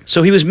bicycle.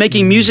 So he was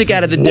making music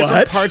out of the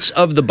different parts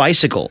of the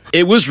bicycle.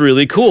 It was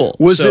really cool.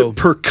 Was it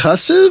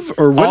percussive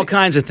or what? All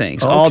kinds of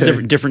things. Okay. All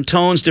different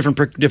tones, different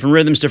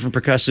rhythms, different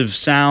percussive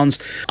sounds.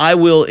 I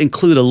will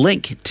include a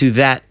link to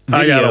that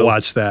video. I gotta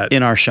watch that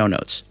in our show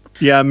notes.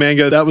 Yeah,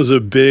 Mango, that was a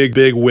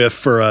big whiff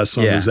for us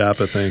on the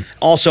Zappa thing.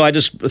 Also, I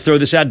just throw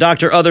this out.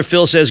 Dr. Other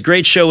Phil says,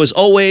 great show as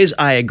always.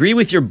 I agree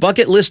with your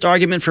bucket list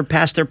argument for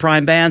past their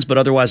prime bands, but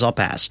otherwise I'll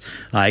pass.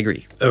 I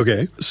agree.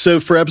 Okay. So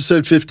for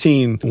episode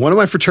 15, one of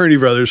my fraternity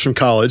brothers from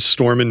college,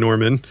 Storm and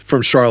Norman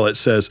from Charlotte,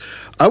 says,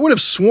 I would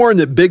have sworn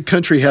that Big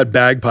Country had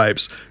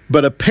bagpipes,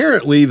 but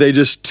apparently they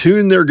just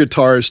tuned their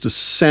guitars to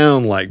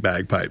sound like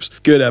bagpipes.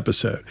 Good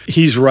episode.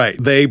 He's right.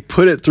 They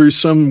put it through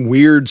some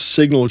weird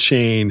signal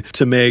chain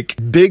to make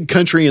Big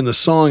Country, in the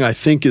song, I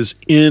think, is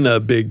in a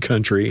big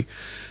country.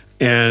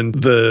 And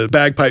the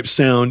bagpipe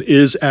sound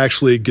is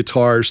actually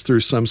guitars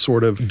through some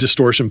sort of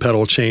distortion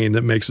pedal chain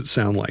that makes it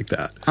sound like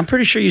that. I'm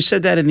pretty sure you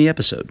said that in the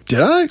episode. Did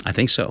I? I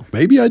think so.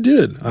 Maybe I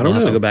did. I don't know. We'll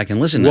have to go back and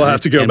listen. We'll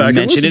have to go back and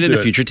listen to it. Mention it in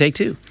a future take,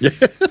 too. Yeah.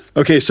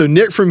 Okay, so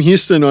Nick from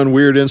Houston on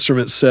Weird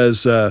Instruments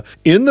says,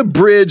 in the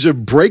bridge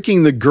of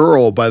Breaking the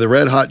Girl by the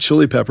Red Hot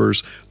Chili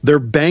Peppers, they're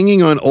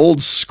banging on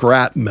old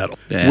scrap metal.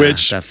 Yeah,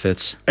 which that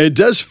fits. It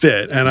does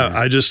fit, and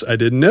I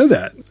didn't know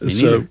that. Me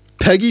neither.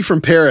 Peggy from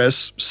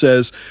Paris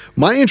says,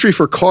 my entry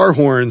for car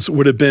horns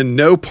would have been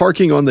No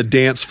Parking on the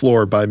Dance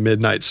Floor by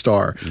Midnight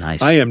Star.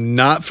 Nice. I am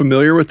not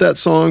familiar with that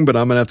song, but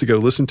I'm going to have to go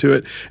listen to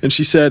it. And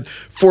she said,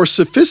 for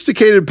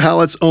sophisticated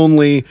palates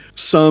only,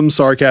 some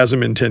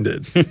sarcasm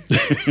intended.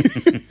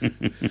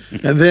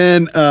 And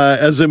then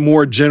as a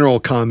more general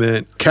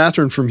comment,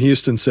 Catherine from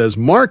Houston says,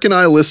 Mark and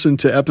I listened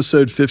to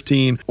episode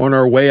 15 on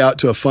our way out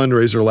to a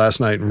fundraiser last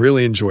night and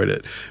really enjoyed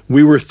it.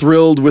 We were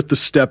thrilled with the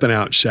Steppin'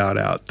 Out shout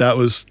out. That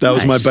was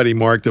my buddy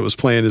Mark that was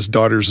playing his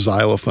daughter's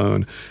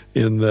xylophone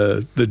in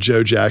the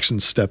Joe Jackson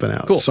Steppin'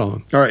 Out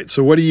song. All right,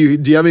 so do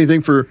you have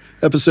anything for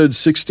episode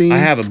 16? I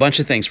have a bunch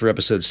of things for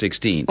episode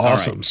 16.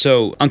 Awesome. All right,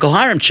 so Uncle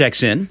Hiram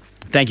checks in.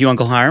 Thank you,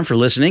 Uncle Hiram, for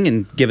listening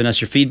and giving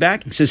us your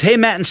feedback. He says, hey,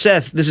 Matt and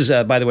Seth, this is,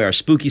 by the way, our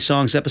Spooky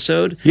Songs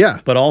episode. Yeah.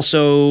 But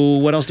also,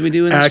 what else did we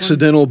do in this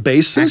Accidental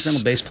bassist.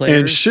 Accidental bass players.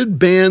 And should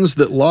bands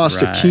that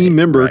lost a key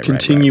member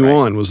continue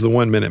on was the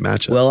 1 minute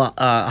matchup. Well,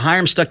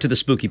 Hiram stuck to the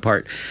spooky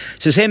part.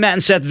 Says, hey, Matt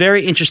and Seth,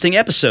 very interesting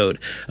episode.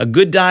 A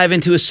good dive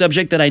into a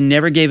subject that I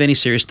never gave any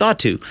serious thought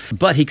to.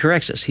 But he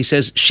corrects us. He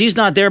says, She's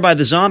Not There by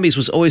the Zombies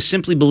was always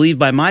simply believed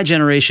by my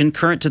generation,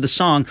 current to the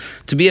song,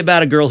 to be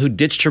about a girl who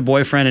ditched her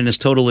boyfriend and is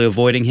totally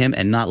avoiding him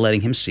and not letting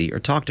him see or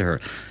talk to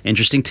her.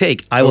 Interesting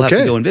take. I will have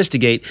to go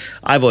investigate.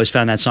 I've always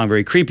found that song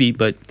very creepy,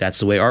 but that's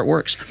the way art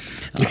works.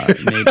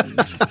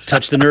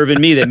 Touched the nerve in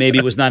me that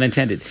maybe was not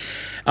intended.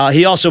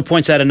 He also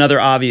points out another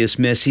obvious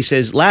miss. He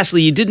says,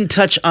 lastly, you didn't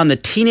touch on the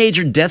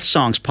teenager death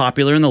songs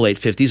popular in the late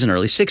 50s and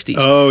early 60s.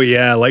 Oh,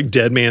 yeah, like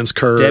Dead Man's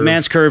Curve. Dead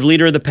Man's Curve,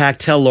 Leader of the Pack,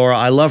 Tell Laura,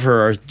 I Love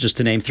Her, are just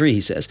to name 3, he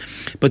says.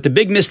 But the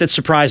big miss that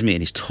surprised me,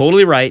 and he's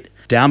totally right,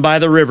 Down by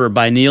the River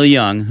by Neil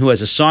Young, who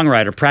as a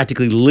songwriter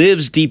practically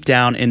lives deep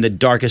down in the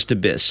darkest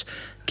abyss.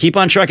 Keep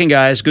on trucking,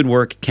 guys. Good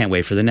work. Can't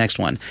wait for the next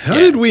one. How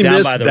did we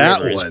miss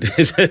that one?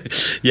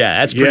 Yeah,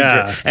 that's pretty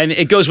good. And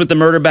it goes with the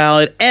murder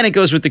ballad, and it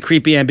goes with the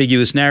creepy,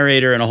 ambiguous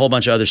narrator, and a whole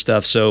bunch of other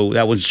stuff. So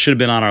that should have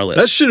been on our list.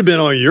 That should have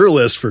been on your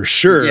list for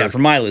sure. Yeah, for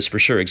my list for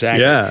sure.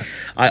 Exactly. Yeah.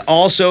 I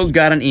also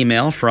got an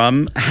email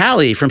from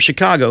Hallie from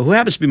Chicago, who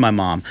happens to be my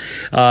mom.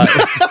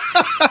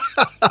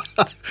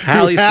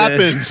 Hallie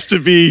happens to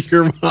be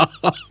your mom.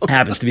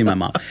 Happens to be my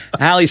mom.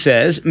 Hallie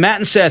says, Matt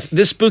and Seth,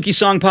 this Spooky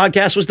Song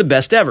podcast was the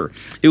best ever.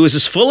 It was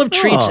as full of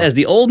treats as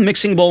the old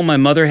mixing bowl my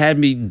mother had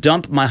me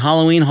dump my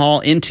Halloween haul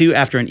into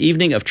after an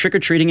evening of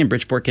trick-or-treating in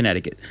Bridgeport,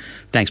 Connecticut.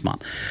 Thanks, Mom.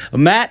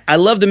 Matt, I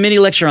love the mini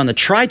lecture on the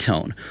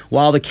tritone.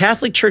 While the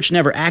Catholic Church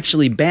never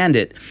actually banned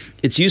it,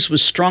 its use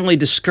was strongly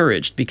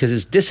discouraged because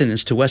its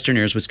dissonance to Western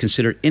ears was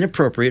considered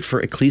inappropriate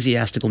for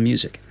ecclesiastical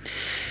music.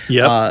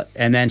 Yep.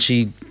 And then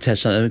she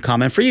has a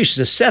comment for you. She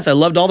says, Seth, I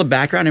loved all the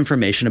background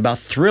information about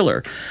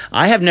Thriller.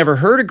 I have never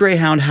heard a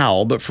greyhound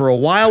howl, but for a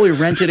while we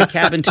rented a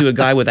cabin to a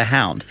guy with a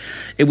hound.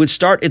 It would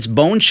start its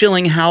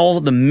bone-chilling howl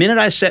the minute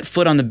I set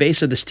foot on the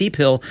base of the steep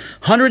hill,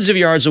 hundreds of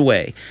yards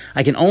away.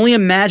 I can only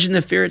imagine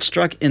the fear it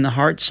struck in the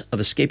hearts of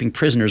escaping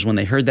prisoners when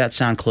they heard that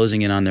sound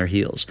closing in on their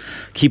heels.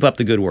 Keep up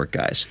the good work,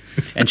 guys.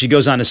 And she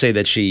goes on to say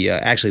that she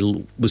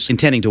actually was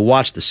intending to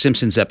watch the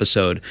Simpsons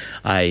episode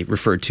I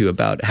referred to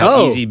about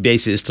how easy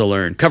bass is to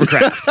learn.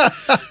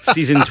 Covercraft,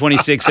 season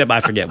 26. I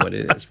forget what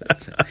it is.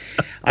 But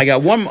I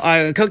got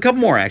a couple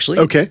more, actually.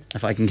 Okay.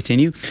 If I can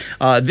continue.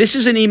 This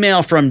is an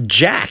email from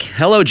Jack.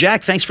 Hello,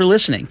 Jack. Thanks for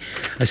listening.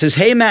 It says,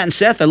 hey, Matt and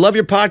Seth, I love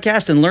your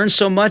podcast and learned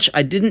so much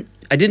I didn't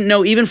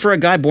know even for a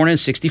guy born in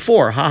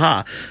 64.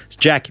 Ha.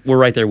 Jack, we're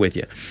right there with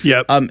you.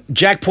 Yep.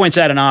 Jack points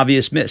out an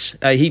obvious miss.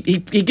 He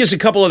gives a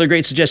couple other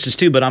great suggestions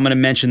too, but I'm going to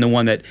mention the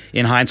one that,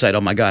 in hindsight,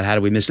 oh my God, how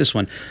did we miss this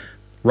one?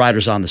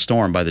 Riders on the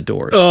Storm by The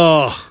Doors.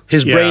 Oh,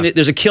 his brain.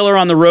 There's a killer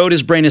on the road.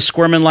 His brain is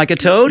squirming like a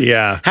toad.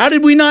 Yeah. How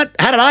did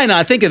I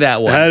not think of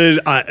that one?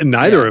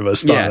 Neither of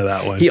us thought of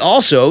that one. He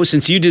also,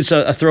 since you did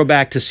a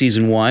throwback to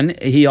season 1,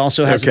 he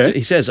also has.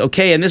 He says,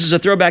 "Okay, and this is a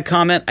throwback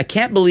comment. I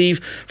can't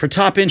believe for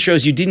top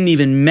intros you didn't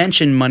even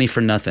mention Money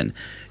for Nothing.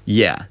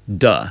 Yeah,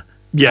 duh."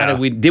 Yeah.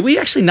 Did we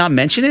actually not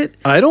mention it?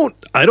 I don't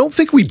I don't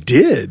think we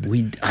did.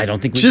 I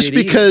don't think we just did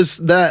either. because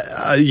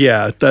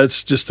that,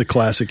 that's just a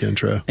classic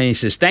intro. And he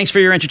says, thanks for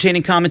your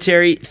entertaining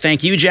commentary.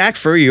 Thank you, Jack,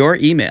 for your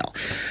email.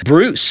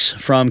 Bruce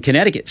from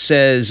Connecticut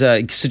says,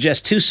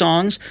 suggests 2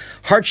 songs,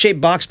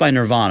 Heart-Shaped Box by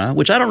Nirvana,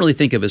 which I don't really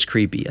think of as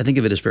creepy. I think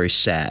of it as very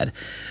sad.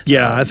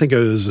 Yeah, I think of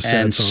it as a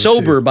sad and song,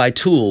 Sober too. by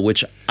Tool,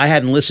 which I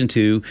hadn't listened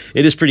to.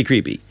 It is pretty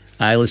creepy.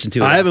 I listened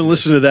to it. I haven't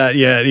listened to that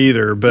yet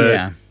either, but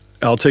Yeah.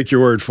 I'll take your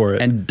word for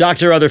it. And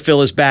Dr.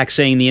 Otherfill is back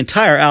saying the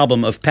entire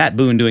album of Pat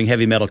Boone doing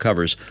heavy metal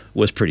covers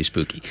was pretty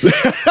spooky.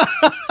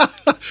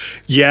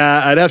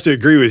 Yeah, I'd have to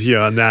agree with you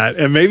on that,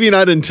 and maybe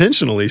not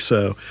intentionally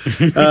so.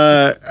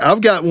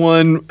 I've got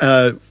one.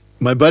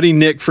 My buddy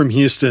Nick from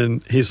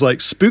Houston, he's like,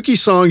 spooky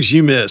songs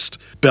you missed.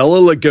 Bela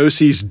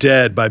Lugosi's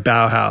Dead by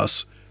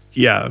Bauhaus.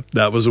 Yeah,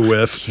 that was a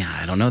whiff. Yeah,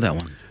 I don't know that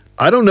one.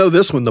 I don't know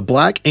this one. The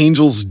Black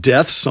Angels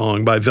Death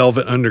Song by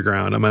Velvet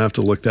Underground. I'm going to have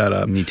to look that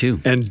up. Me too.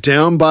 And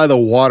Down by the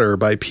Water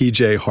by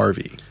PJ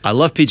Harvey. I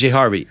love PJ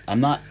Harvey. I'm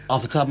not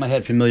off the top of my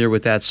head familiar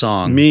with that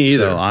song. Me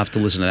either. So I'll have to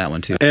listen to that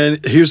one too.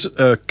 And here's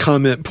a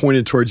comment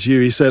pointed towards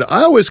you. He said,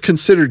 I always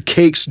considered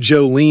Cake's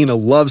Jolene a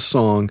love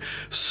song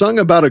sung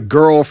about a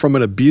girl from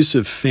an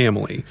abusive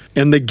family.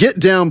 And the get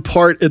down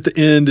part at the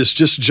end is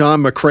just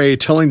John McCrae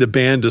telling the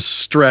band to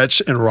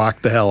stretch and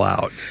rock the hell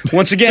out.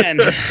 Once again,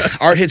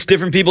 art hits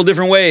different people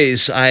different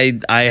ways.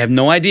 I have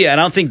no idea. I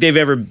don't think they've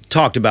ever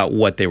talked about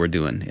what they were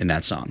doing in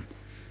that song.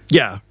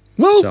 Yeah.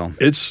 Well,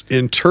 it's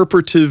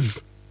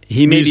interpretive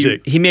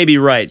music. He may be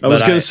right. I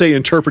was going to say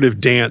interpretive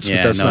dance,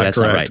 but that's not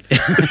correct.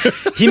 Not right.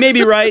 He may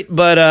be right,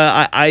 but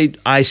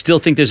I still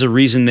think there's a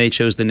reason they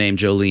chose the name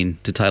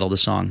Jolene to title the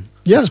song.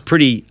 Yeah. It's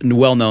pretty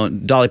well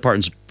known. Dolly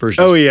Parton's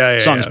version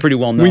song is pretty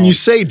well known. When you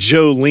say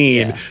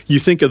Jolene, you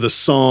think of the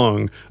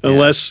song,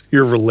 unless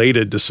you're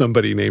related to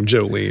somebody named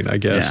Jolene, I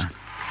guess. Yeah.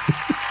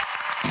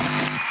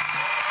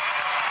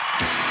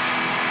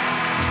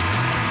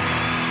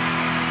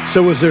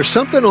 So was there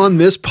something on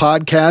this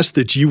podcast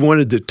that you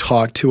wanted to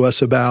talk to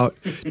us about?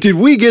 Did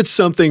we get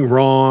something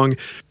wrong?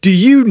 Do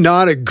you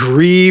not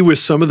agree with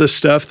some of the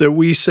stuff that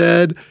we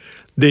said?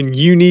 Then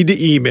you need to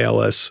email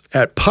us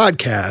at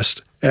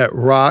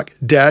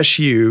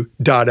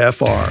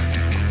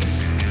podcast@rock-u.fr.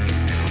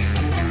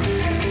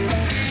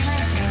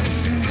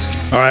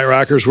 All right,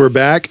 rockers, we're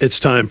back. It's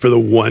time for the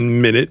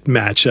 1-minute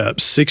matchup.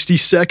 60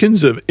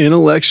 seconds of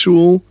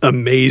intellectual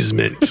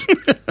amazement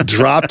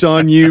dropped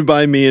on you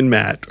by me and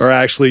Matt. Or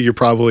actually, you're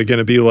probably going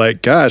to be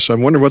like, gosh, I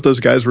wonder what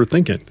those guys were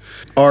thinking.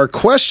 Our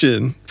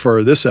question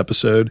for this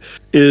episode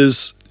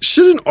is,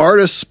 should an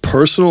artist's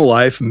personal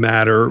life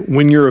matter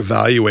when you're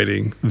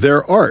evaluating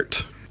their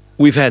art?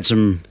 We've had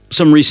some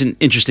recent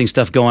interesting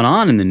stuff going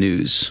on in the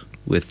news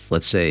with,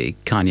 let's say,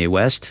 Kanye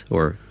West,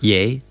 or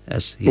Ye,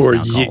 as he's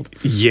now called.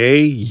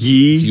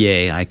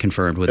 Ye, I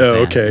confirmed with Oh,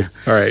 okay.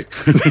 All right.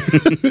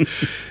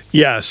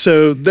 Yeah,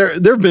 so there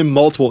have been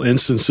multiple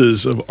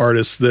instances of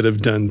artists that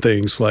have done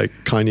things like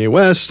Kanye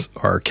West,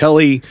 R.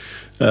 Kelly,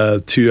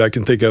 2 I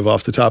can think of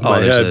off the top of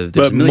my head,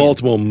 but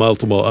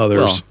multiple others.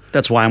 Well,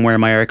 that's why I'm wearing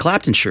my Eric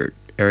Clapton shirt.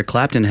 Eric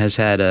Clapton has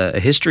had a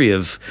history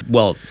of,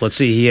 well, let's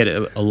see, he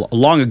had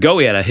long ago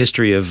he had a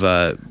history of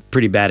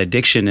pretty bad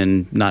addiction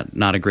and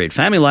not a great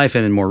family life,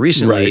 and then more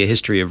recently a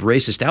history of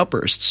racist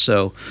outbursts.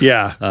 So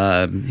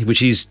which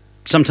he's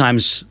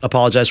sometimes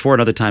apologized for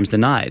and other times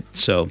denied.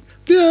 So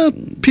yeah,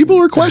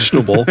 people are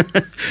questionable.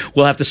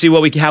 We'll have to see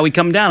how we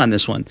come down on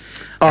this one.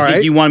 I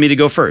think you wanted me to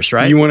go first,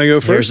 right? You want to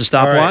go first? Here's the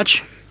stopwatch.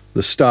 Right.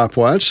 The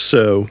stopwatch.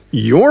 So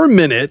your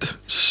minute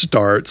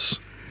starts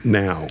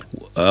now.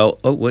 Oh,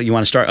 well, you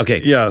want to start?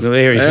 Okay. Yeah.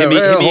 Here, hit me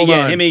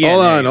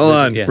again. Hold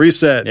on. Yeah.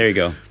 Reset. There you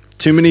go.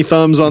 Too many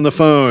thumbs on the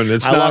phone.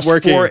 It's not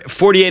working.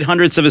 48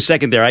 hundredths of a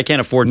second there. I can't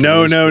afford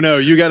to. No.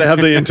 You got to have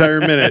the entire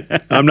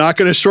minute. I'm not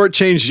going to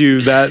shortchange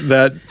you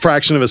that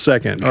fraction of a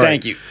second.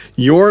 Thank you.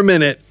 Your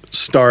minute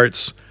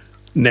starts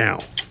now.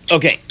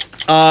 Okay.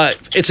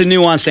 It's a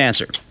nuanced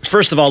answer.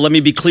 First of all, let me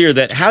be clear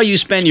that how you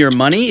spend your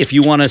money, if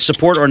you want to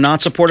support or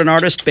not support an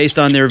artist based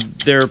on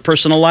their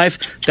personal life,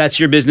 that's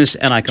your business,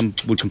 and I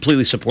would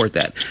completely support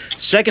that.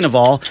 Second of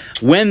all,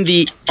 when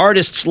the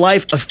artist's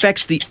life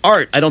affects the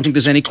art, I don't think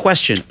there's any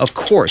question, of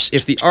course,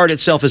 if the art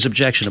itself is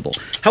objectionable.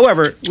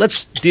 However,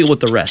 let's deal with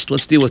the rest.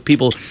 Let's deal with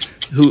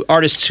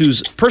artists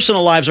whose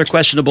personal lives are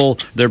questionable,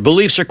 their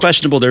beliefs are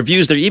questionable, their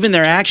views, even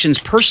their actions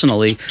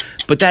personally,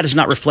 but that is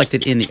not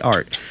reflected in the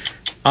art.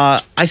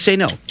 I say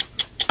no.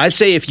 I'd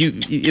say if you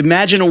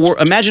imagine a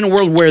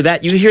world where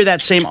you hear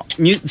that same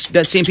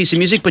piece of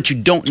music, but you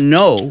don't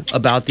know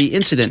about the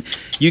incident,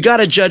 you got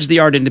to judge the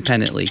art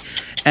independently.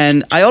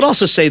 And I would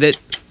also say that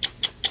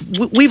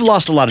we've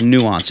lost a lot of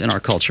nuance in our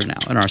culture now,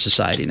 in our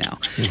society now,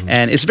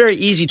 and it's very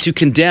easy to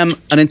condemn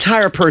an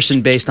entire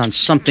person based on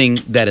something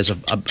that is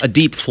a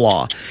deep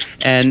flaw,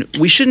 and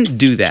we shouldn't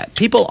do that.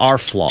 People are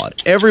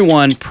flawed.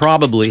 Everyone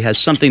probably has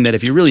something that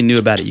if you really knew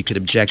about it, you could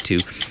object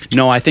to.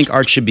 No, I think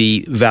art should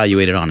be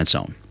evaluated on its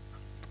own.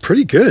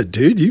 Pretty good,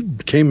 dude. You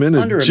came in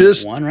under and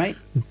minute one, right?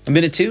 A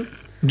minute two?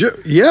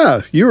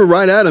 Yeah, you were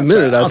right at a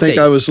minute. I think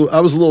I was a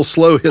little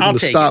slow hitting the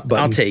stop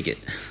button. I'll take it.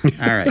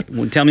 All right.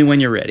 Well, tell me when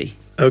you're ready.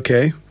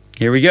 Okay.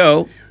 Here we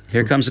go.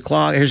 Here comes the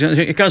clock.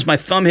 Here comes my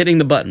thumb hitting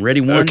the button.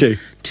 Ready? 1,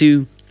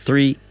 2,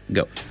 3,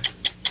 go.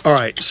 All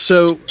right.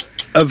 So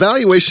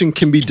evaluation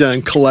can be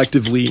done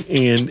collectively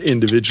and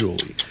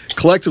individually.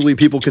 Collectively,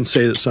 people can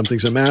say that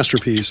something's a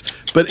masterpiece,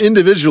 but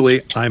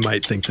individually, I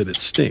might think that it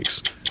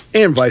stinks,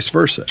 and vice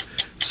versa.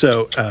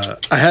 So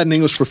I had an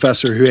English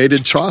professor who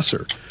hated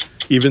Chaucer,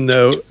 even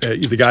though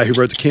the guy who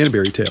wrote the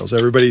Canterbury Tales,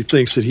 everybody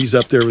thinks that he's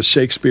up there with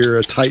Shakespeare,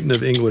 a titan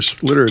of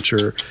English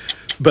literature,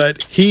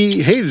 but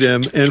he hated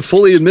him and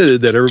fully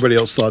admitted that everybody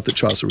else thought that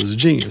Chaucer was a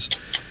genius.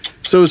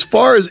 So as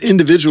far as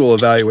individual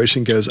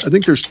evaluation goes, I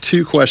think there's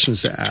two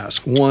questions to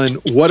ask. One,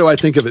 what do I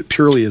think of it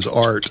purely as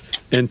art?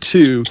 And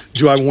two,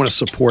 do I want to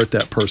support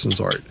that person's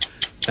art?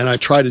 And I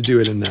try to do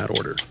it in that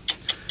order.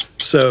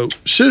 So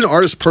should an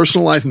artist's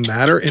personal life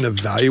matter in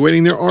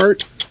evaluating their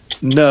art?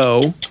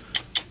 No,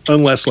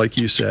 unless, like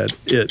you said,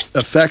 it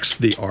affects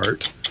the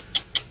art.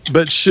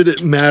 But should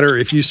it matter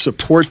if you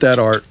support that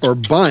art or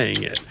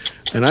buying it?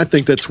 And I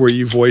think that's where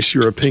you voice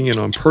your opinion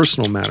on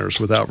personal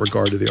matters without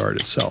regard to the art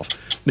itself.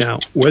 Now,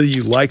 whether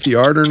you like the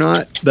art or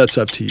not, that's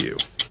up to you.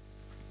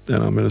 And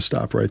I'm going to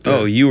stop right there.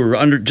 Oh, you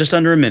were just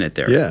under a minute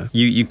there. Yeah.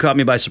 You caught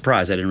me by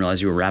surprise. I didn't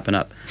realize you were wrapping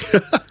up.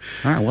 All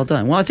right, well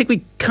done. Well, I think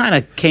we kind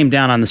of came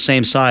down on the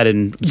same side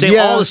and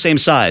all the same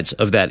sides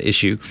of that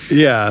issue.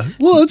 Yeah.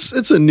 Well, it's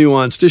a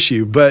nuanced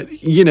issue, but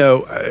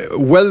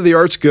whether the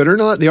art's good or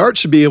not, the art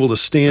should be able to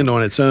stand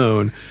on its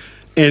own.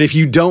 And if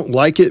you don't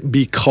like it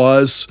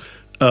because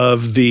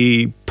of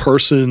the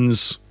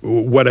person's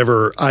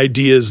whatever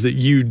ideas that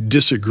you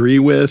disagree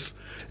with,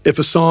 if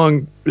a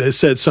song has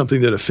said something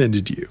that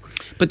offended you,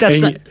 but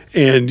that's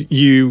and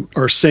you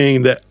are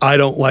saying that I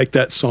don't like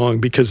that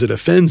song because it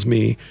offends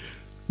me,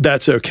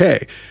 that's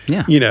okay.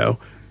 Yeah.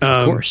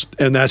 Of course.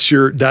 And that's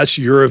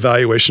your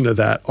evaluation of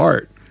that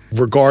art,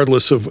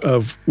 regardless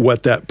of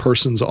what that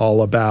person's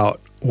all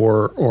about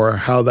or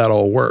how that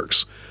all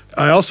works.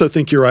 I also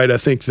think you're right. I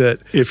think that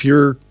if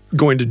you're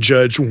going to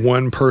judge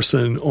one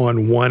person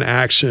on one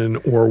action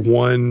or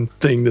one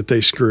thing that they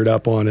screwed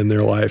up on in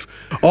their life,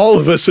 all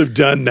of us have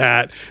done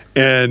that,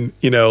 and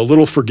a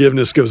little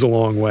forgiveness goes a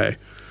long way.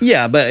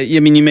 Yeah, but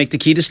you make the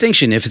key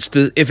distinction. If it's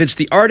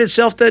the art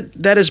itself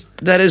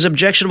that is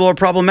objectionable or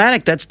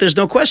problematic, there's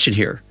no question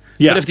here.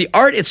 Yeah. But if the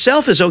art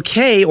itself is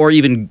okay or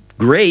even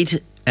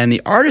great, and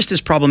the artist is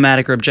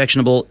problematic or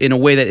objectionable in a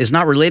way that is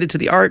not related to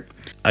the art,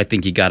 I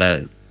think you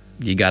gotta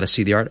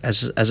see the art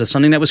as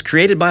something that was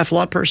created by a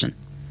flawed person.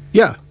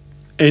 Yeah,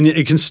 and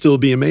it can still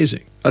be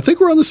amazing. I think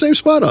we're on the same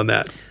spot on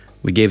that.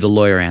 We gave the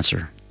lawyer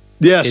answer.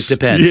 Yes. It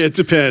depends. Yeah, it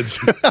depends.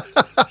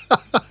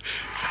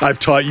 I've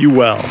taught you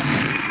well.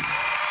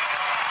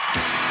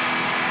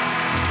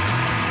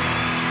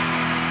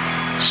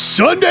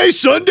 Sunday,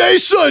 Sunday,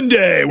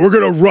 Sunday. We're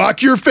going to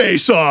rock your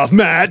face off,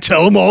 Matt.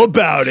 Tell them all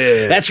about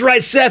it. That's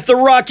right, Seth. The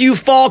Rock You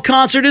Fall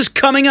concert is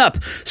coming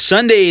up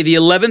Sunday, the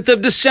 11th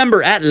of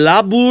December at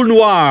La Boule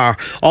Noire.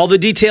 All the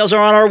details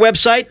are on our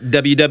website,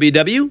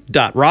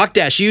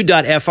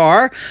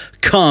 www.rock-u.fr.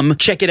 Come,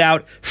 check it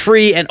out,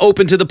 free and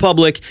open to the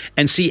public,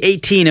 and see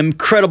 18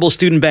 incredible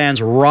student bands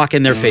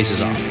rocking their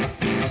faces off.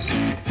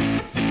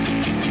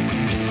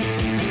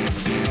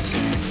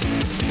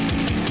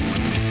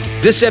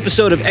 This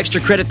episode of Extra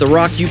Credit, the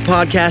Rock You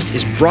podcast,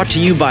 is brought to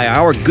you by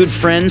our good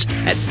friends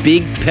at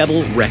Big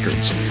Pebble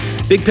Records.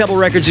 Big Pebble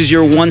Records is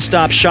your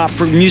one-stop shop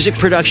for music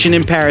production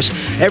in Paris.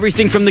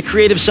 Everything from the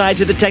creative side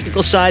to the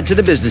technical side to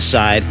the business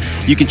side.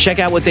 You can check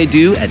out what they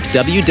do at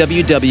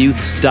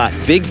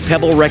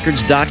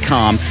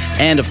www.bigpebblerecords.com.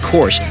 And of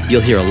course,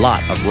 you'll hear a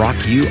lot of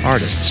Rock You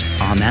artists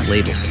on that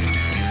label.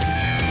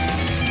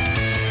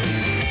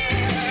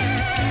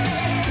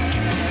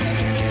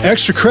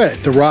 Extra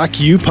Credit, the Rock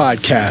You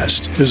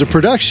podcast, is a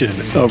production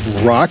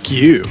of Rock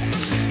You.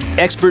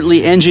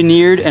 Expertly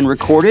engineered and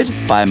recorded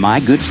by my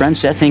good friend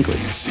Seth Hinckley.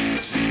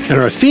 And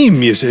our theme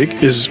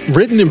music is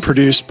written and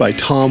produced by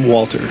Tom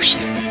Walters.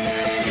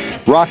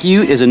 Rock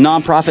You is a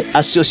nonprofit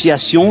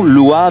Association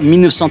Loi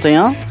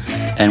 1901,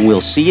 and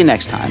we'll see you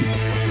next time.